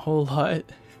doing a whole lot.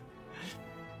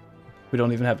 We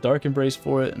don't even have Dark Embrace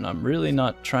for it, and I'm really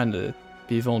not trying to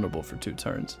be vulnerable for 2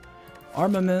 turns.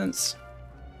 Armaments.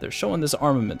 They're showing this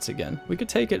armaments again. We could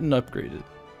take it and upgrade it.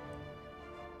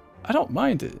 I don't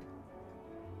mind it.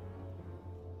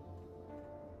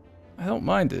 I don't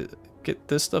mind it. Get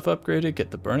this stuff upgraded,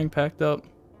 get the Burning Pact up.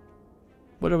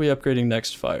 What are we upgrading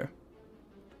next, Fire?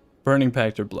 Burning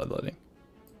Pact or Bloodletting?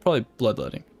 Probably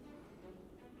Bloodletting.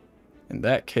 In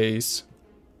that case,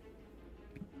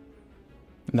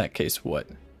 what?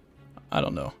 I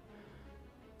don't know.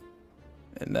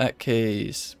 In that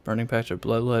case, Burning Pact or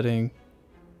Bloodletting.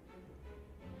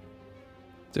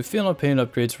 Do Feel No Pain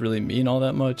upgrades really mean all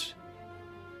that much?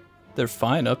 They're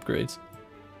fine upgrades.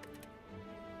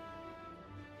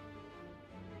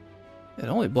 It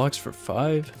only blocks for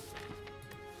 5.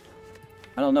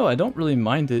 I don't know, I don't really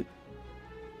mind it.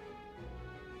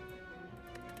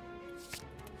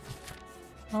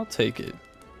 I'll take it.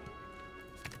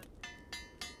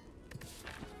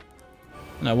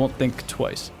 And I won't think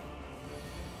twice.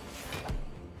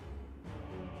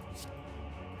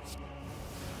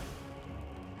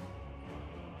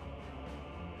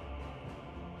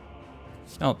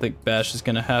 I don't think bash is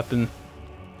gonna happen.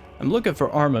 I'm looking for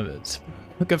armaments.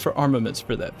 Looking for armaments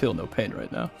for that Feel No Pain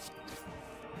right now.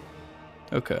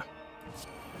 Okay.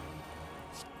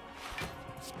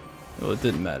 Well, it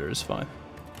didn't matter, it's fine.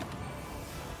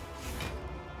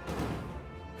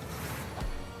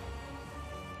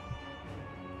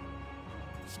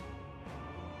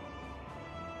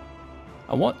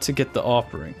 I want to get the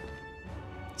offering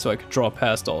so I could draw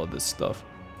past all of this stuff.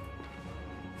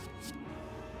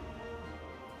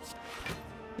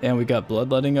 And we got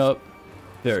Bloodletting up.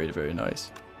 Very, very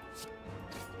nice.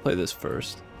 Play this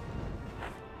first.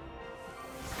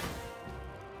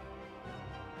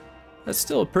 That's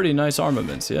still a pretty nice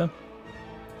armaments, yeah?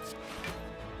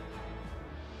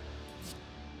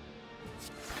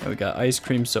 And we got Ice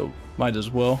Cream, so might as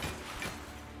well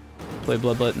play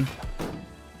Bloodletting.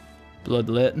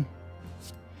 Bloodletting.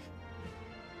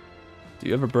 Do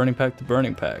you ever Burning Pact the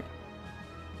Burning Pact?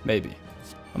 Maybe.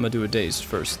 I'm gonna do a Dazed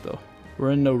first, though.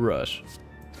 We're in no rush.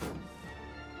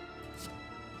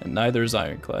 And neither is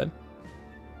Ironclad.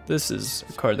 This is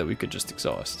a card that we could just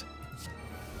exhaust.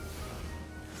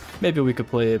 Maybe we could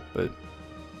play it, but...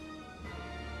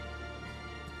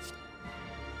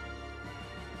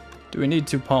 Do we need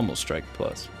 2 Pommel Strike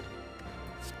plus?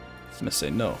 I'm gonna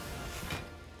say no.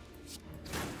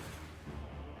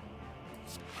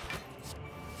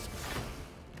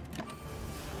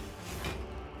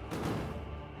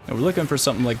 And we're looking for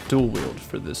something like Dual Wield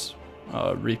for this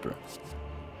Reaper.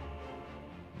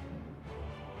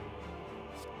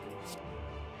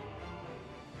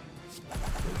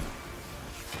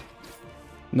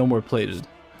 No more plated.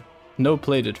 No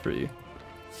plated for you.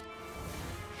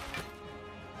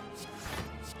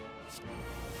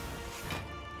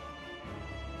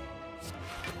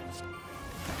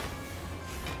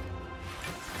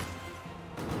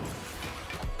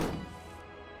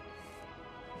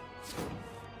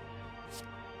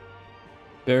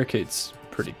 Barricade's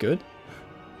pretty good,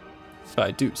 if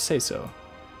I do say so.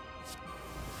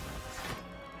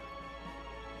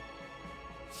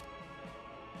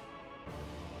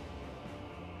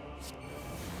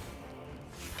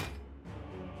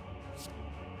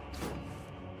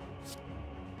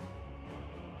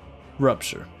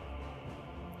 Rupture.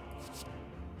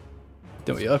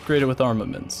 Then we upgrade it with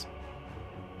armaments.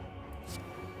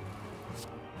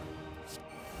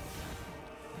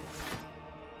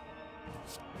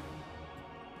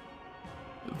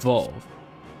 Evolve.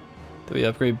 Then we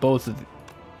upgrade both of the...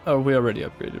 Oh, we already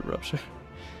upgraded Rupture.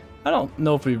 I don't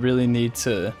know if we really need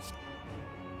to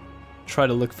try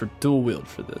to look for Dual Wield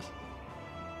for this.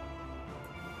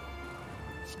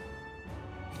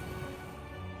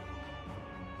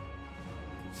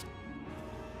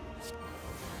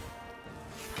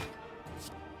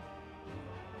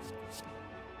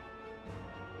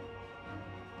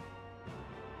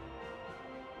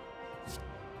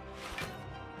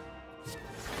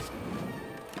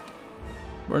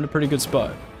 We're in a pretty good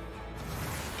spot.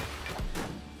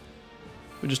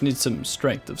 We just need some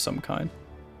strength of some kind.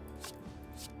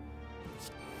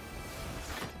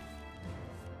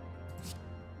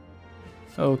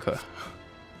 Okay.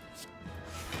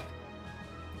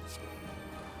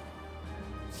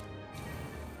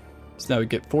 So now we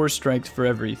get 4 strength for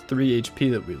every 3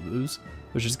 HP that we lose,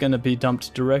 which is going to be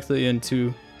dumped directly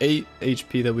into 8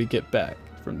 HP that we get back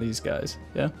from these guys,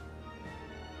 yeah?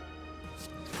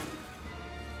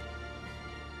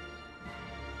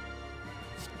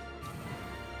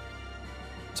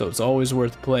 So it's always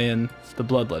worth playing the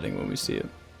Bloodletting when we see it.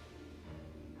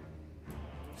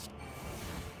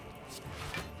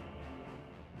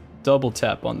 Double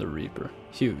tap on the Reaper.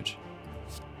 Huge.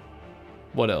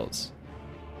 What else?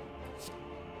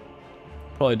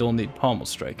 Probably don't need Pommel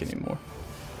Strike anymore.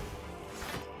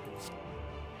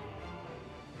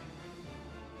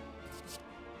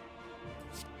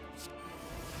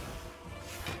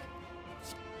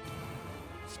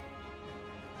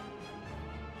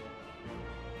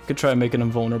 Could try making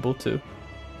him vulnerable too.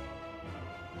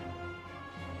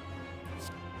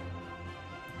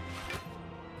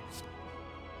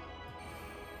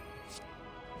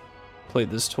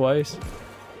 Played this twice.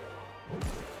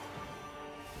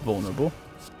 Vulnerable.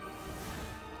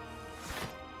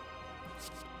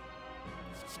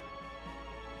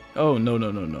 Oh, no,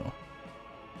 no, no, no.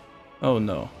 Oh,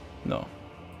 no. No.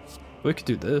 We could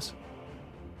do this.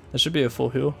 That should be a full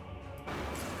heal.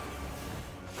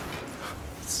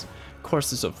 Of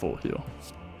course it's a full heal.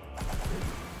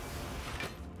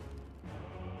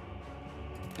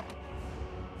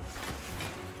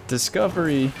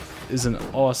 Discovery is an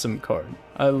awesome card.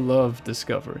 I love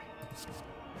Discovery.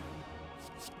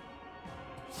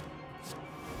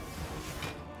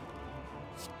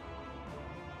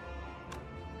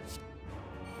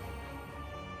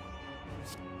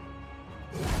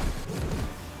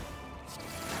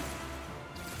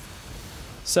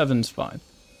 Seven's fine.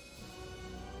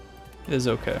 It is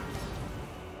okay.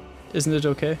 Isn't it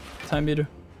okay, Time Meter?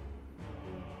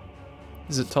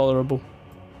 Is it tolerable?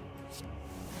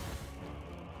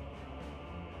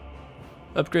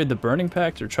 Upgrade the Burning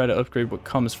Pact or try to upgrade what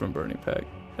comes from Burning Pact?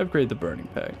 Upgrade the Burning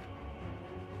Pact.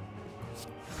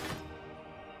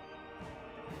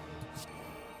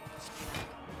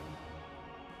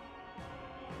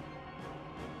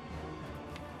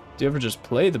 Do you ever just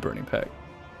play the Burning Pact?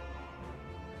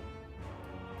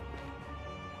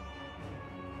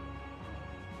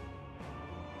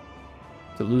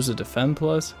 To lose a defend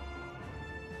plus?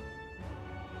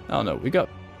 I don't know, we got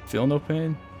Feel No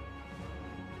Pain.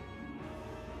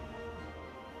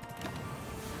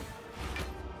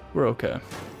 We're okay.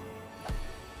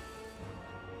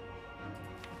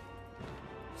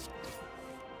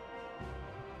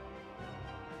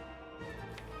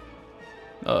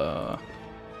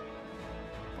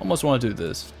 Almost want to do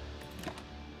this.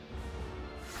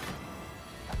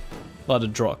 A lot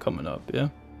of draw coming up, yeah?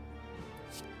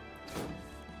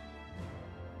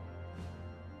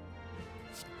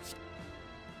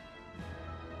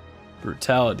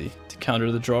 Brutality to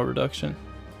counter the draw reduction.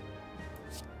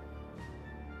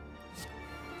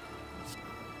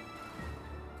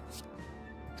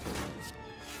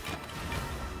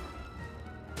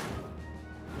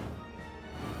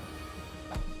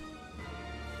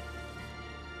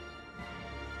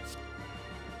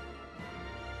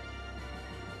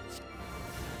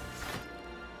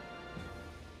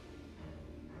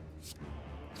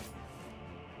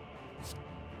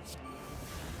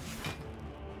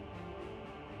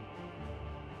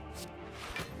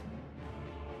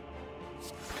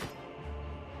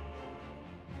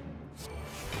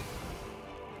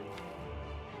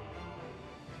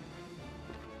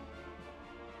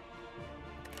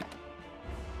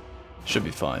 Should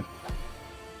be fine.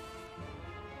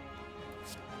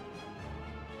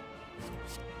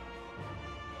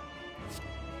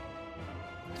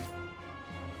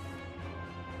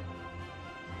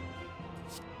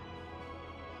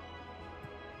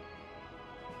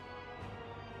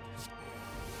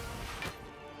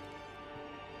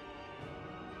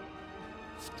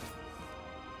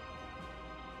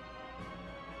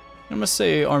 I'm gonna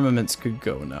say armaments could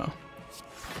go now.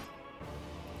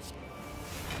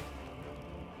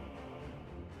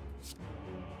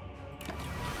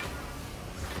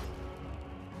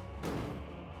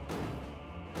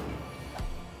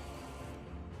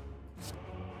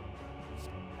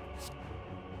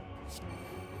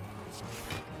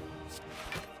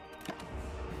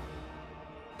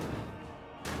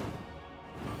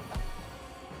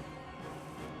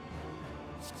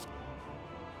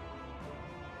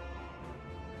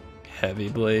 Heavy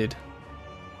Blade.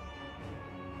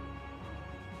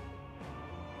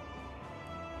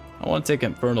 I want to take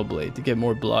Infernal Blade to get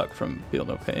more block from Feel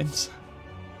No Pains.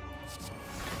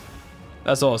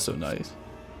 That's also nice.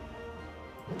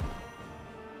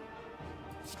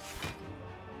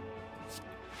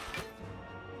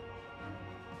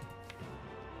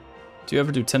 Do you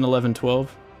ever do 10, 11,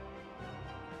 12?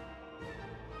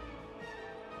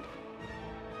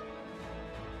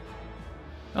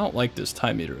 I don't like this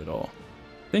Time Meter at all.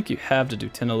 I think you have to do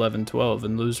 10, 11, 12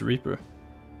 and lose Reaper.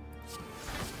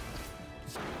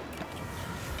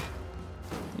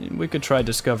 We could try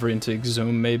Discovery into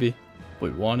Exhume, maybe, if we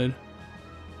wanted.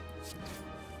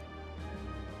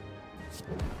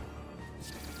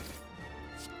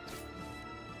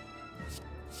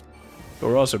 But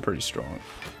we're also pretty strong.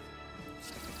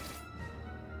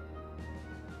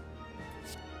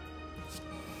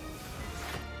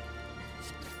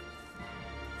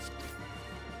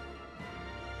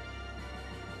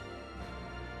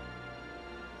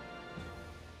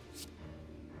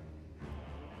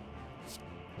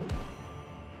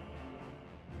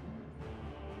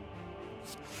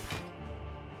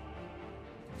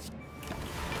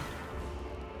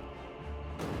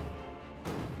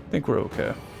 I think we're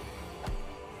okay.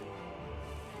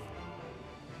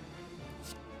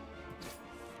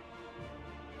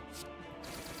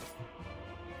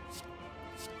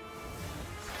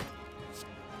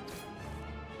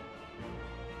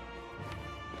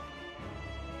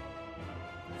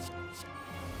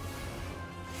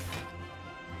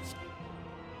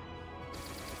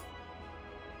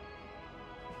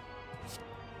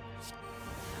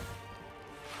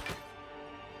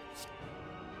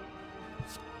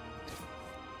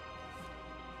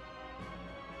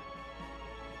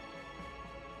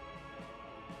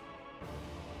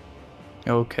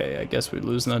 Okay, I guess we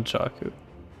lose Nunchaku.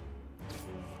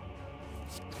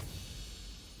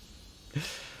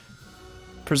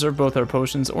 Preserve both our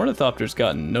potions. Ornithopter's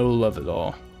gotten no love at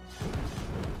all.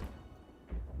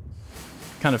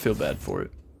 Kind of feel bad for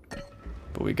it.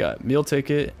 But we got meal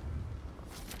ticket.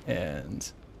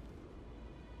 And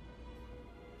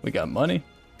we got money.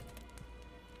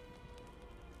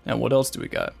 And what else do we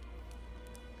got?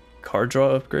 Card draw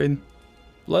upgrade.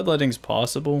 Bloodletting's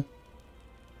possible.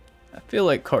 I feel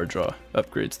like card draw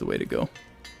upgrade's the way to go.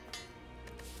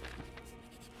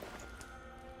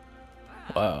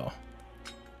 Wow.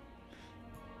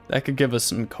 That could give us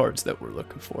some cards that we're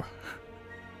looking for.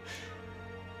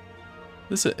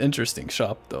 This is an interesting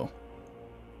shop though.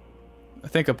 I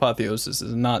think Apotheosis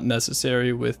is not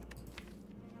necessary with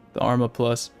the Arma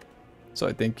Plus, so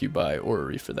I think you buy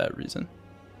Orrery for that reason.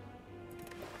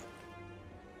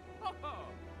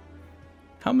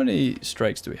 How many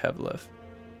strikes do we have left?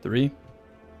 3?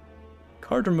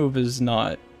 Card remove is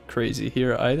not crazy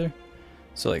here either.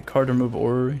 So like card remove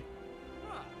Orrery.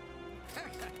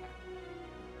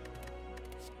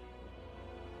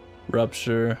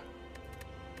 Rupture.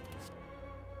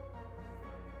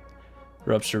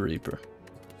 Rupture Reaper.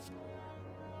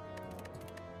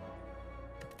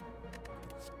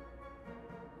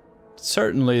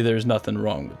 Certainly there's nothing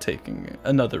wrong with taking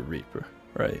another Reaper,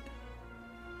 right?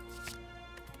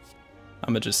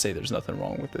 I'm gonna just say there's nothing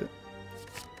wrong with it.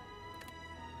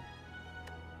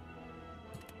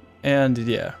 And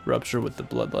yeah, Rupture with the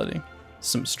Bloodletting.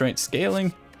 Some Strength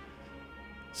Scaling.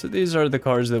 So these are the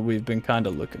cards that we've been kind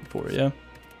of looking for, yeah?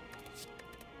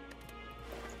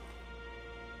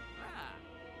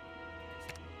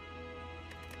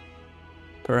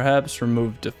 Perhaps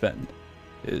remove Defend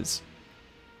is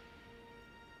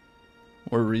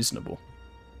more reasonable.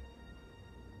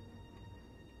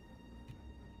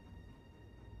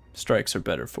 Strikes are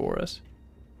better for us.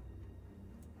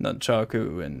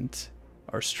 Nunchaku and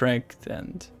our strength,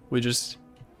 and we just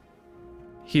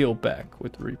heal back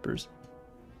with Reapers.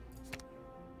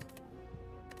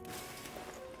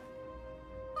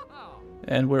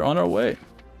 And we're on our way.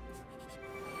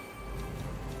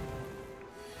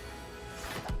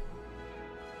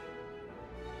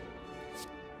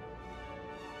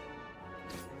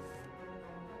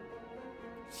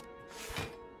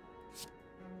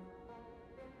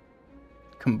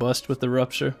 Combust with the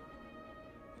Rupture.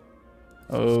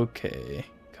 Okay,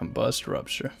 Combust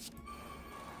Rupture.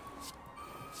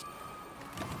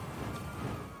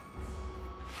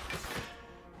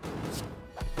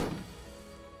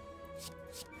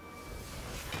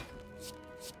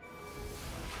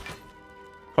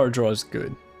 Card draw is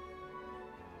good.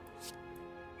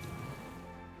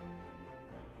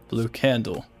 Blue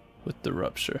Candle with the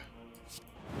Rupture.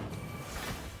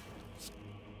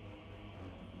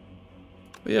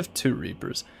 We have 2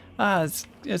 Reapers.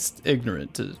 It's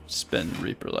ignorant to spend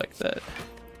Reaper like that.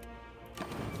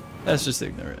 That's just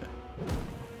ignorant.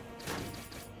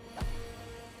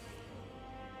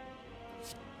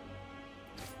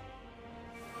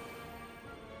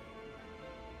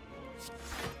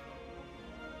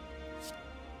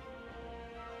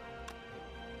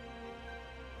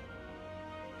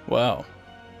 Wow.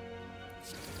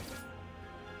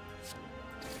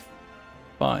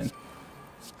 Fine.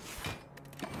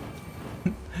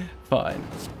 Fine.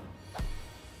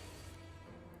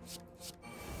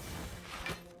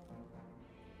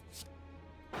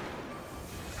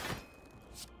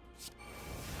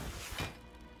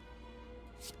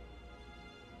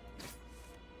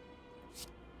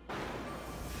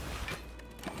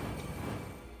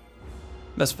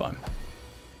 That's fine.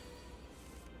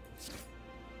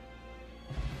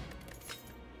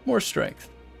 More strength.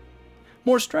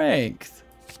 More strength!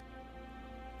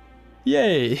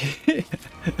 Yay!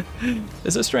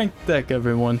 It's a strength deck,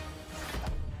 everyone.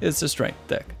 It's a strength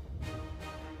deck.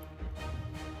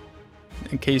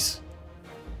 In case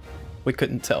we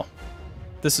couldn't tell.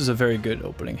 This is a very good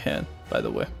opening hand, by the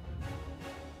way.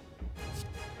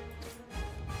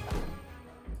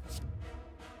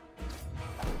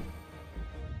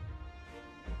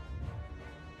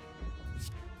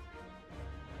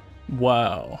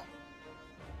 Wow.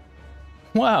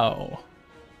 Wow.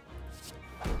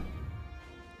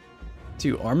 Do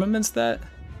you armaments that?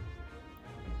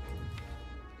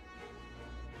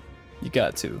 You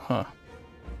got to, huh?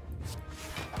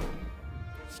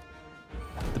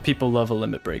 The people love a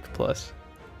limit break plus.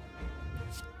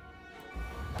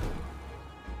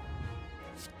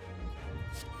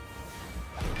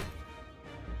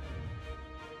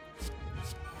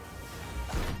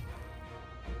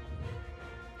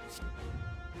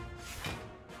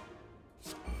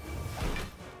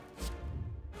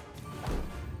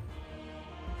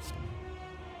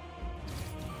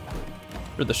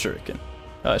 Or the shuriken.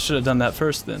 I should have done that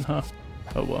first then, huh?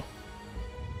 Oh well.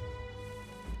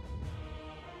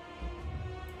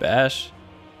 Bash?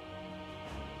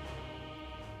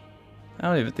 I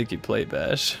don't even think he played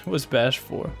Bash. What's Bash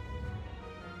for?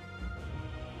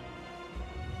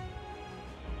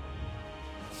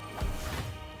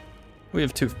 We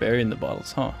have Tooth Berry in the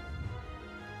bottles, huh?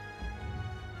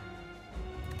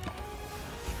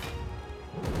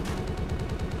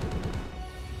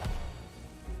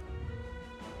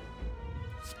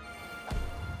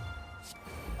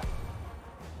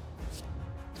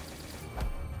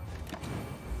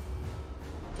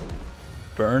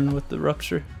 Burn with the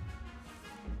rupture.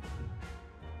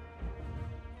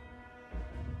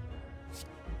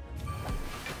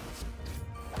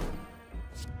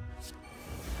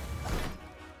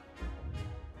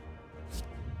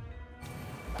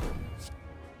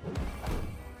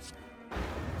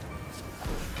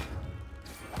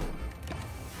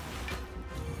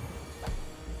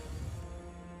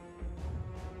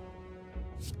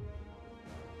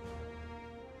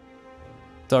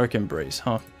 Dark Embrace,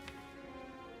 huh?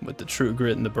 With the True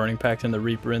Grit and the Burning Pact and the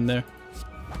Reaper in there.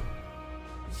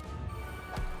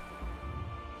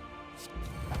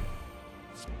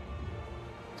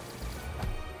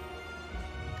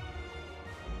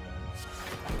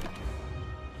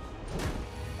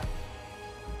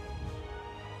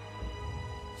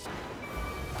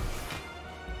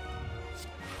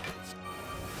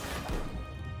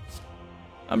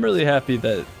 I'm really happy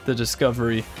that the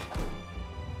Discovery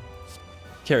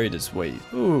carried its weight.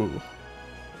 Ooh.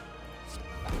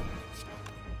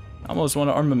 Almost want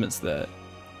to armaments that.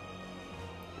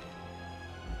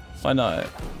 Why not?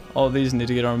 All of these need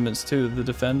to get armaments too. The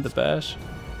defend, the bash.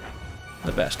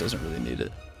 The bash doesn't really need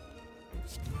it.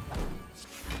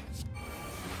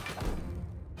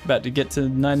 About to get to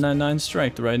 999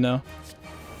 strength right now.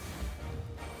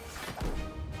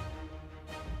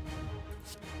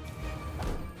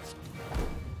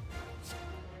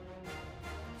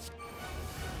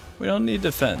 We don't need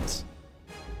defense.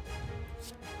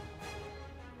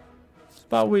 It's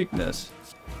about weakness.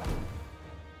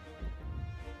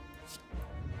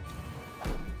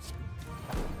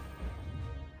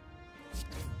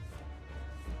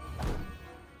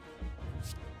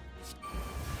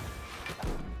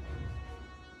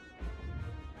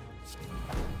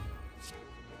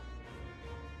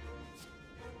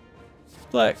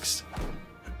 Flex.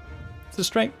 It's a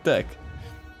strength deck.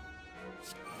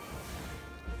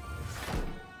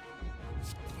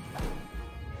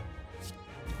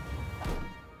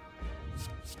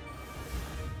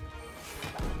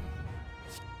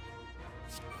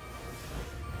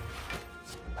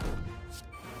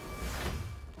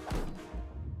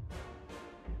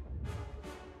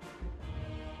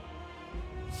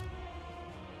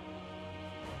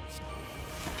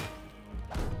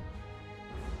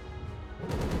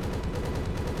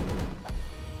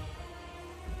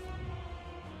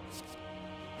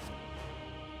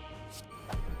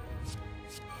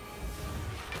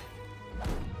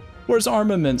 Where's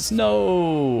armaments?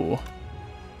 No.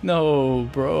 No,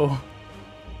 bro.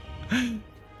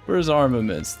 Where's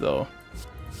armaments, though?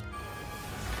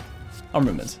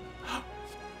 Armaments.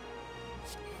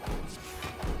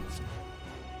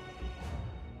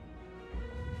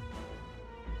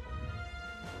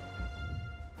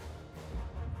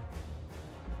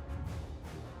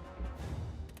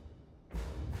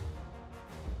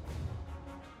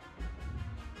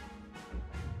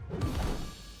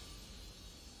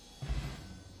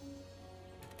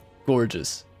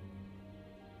 Gorgeous.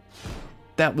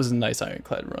 That was a nice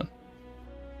Ironclad run.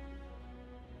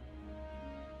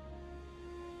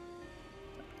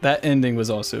 That ending was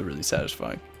also really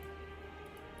satisfying.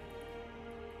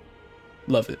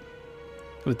 Love it.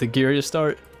 With the Giria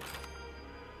start.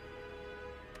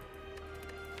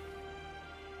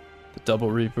 The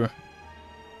Double Reaper.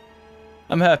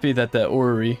 I'm happy that that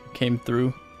Orrery came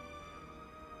through.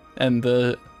 And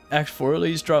the Act 4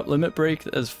 release drop Limit Break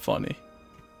is funny.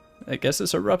 I guess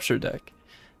it's a Rupture deck.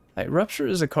 Like, Rupture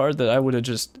is a card that I would have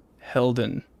just held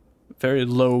in very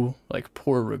low, like,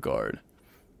 poor regard.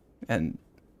 And,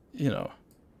 you know,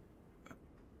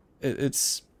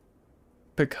 it's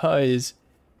because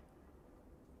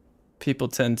people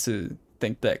tend to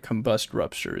think that Combust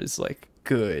Rupture is, like,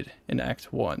 good in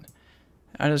Act 1.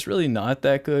 And it's really not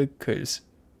that good because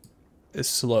it's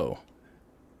slow.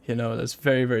 You know, that's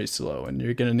very, very slow. And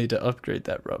you're going to need to upgrade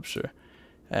that Rupture.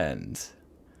 And,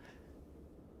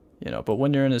 you know, but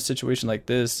when you're in a situation like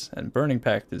this, and Burning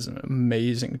Pact is an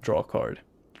amazing draw card.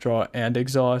 Draw and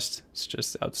exhaust, it's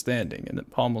just outstanding. And then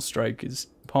Pommel Strike is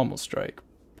Pommel Strike.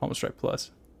 Pommel Strike Plus.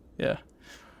 Yeah.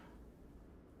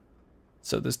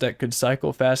 So this deck could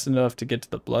cycle fast enough to get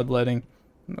to the Bloodletting.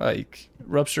 Like,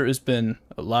 Rupture has been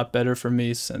a lot better for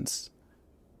me since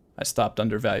I stopped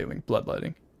undervaluing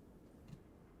Bloodletting.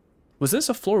 Was this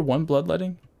a floor 1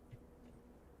 Bloodletting?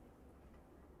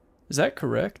 Is that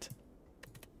correct?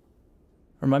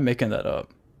 Or am I making that up?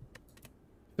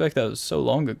 I feel like that was so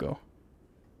long ago.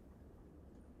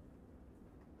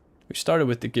 We started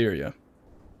with the Giria.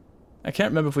 I can't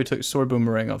remember if we took Sword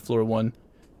Boomerang on floor 1,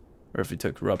 or if we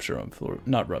took Rupture on floor...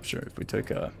 Not Rupture, if we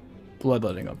took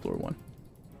Bloodletting on floor 1.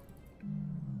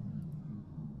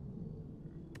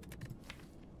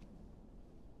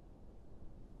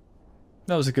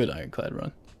 That was a good Ironclad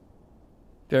run.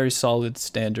 Very solid,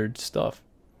 standard stuff.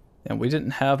 And we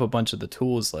didn't have a bunch of the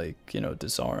tools like, you know,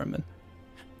 Disarm. And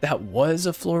that was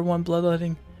a floor 1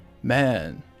 Bloodletting?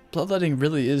 Man, Bloodletting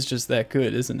really is just that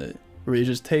good, isn't it? Where you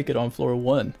just take it on floor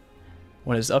 1.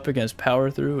 When it's up against Power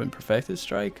Through and Perfected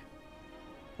Strike?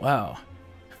 Wow.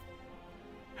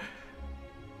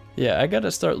 Yeah, I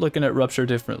gotta start looking at Rupture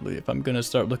differently if I'm gonna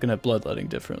start looking at Bloodletting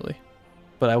differently.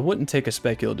 But I wouldn't take a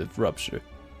speculative Rupture.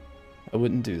 I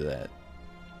wouldn't do that.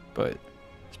 But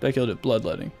speculative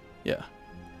Bloodletting, yeah.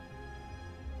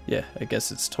 Yeah, I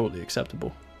guess it's totally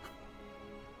acceptable.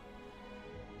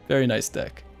 Very nice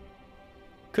deck.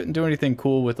 Couldn't do anything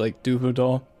cool with like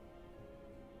Duvidal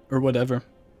or whatever.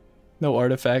 No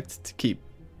artifact to keep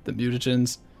the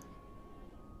mutagens.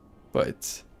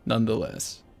 But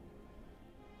nonetheless.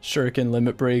 Shuriken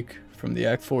Limit Break from the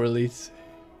Act 4 release.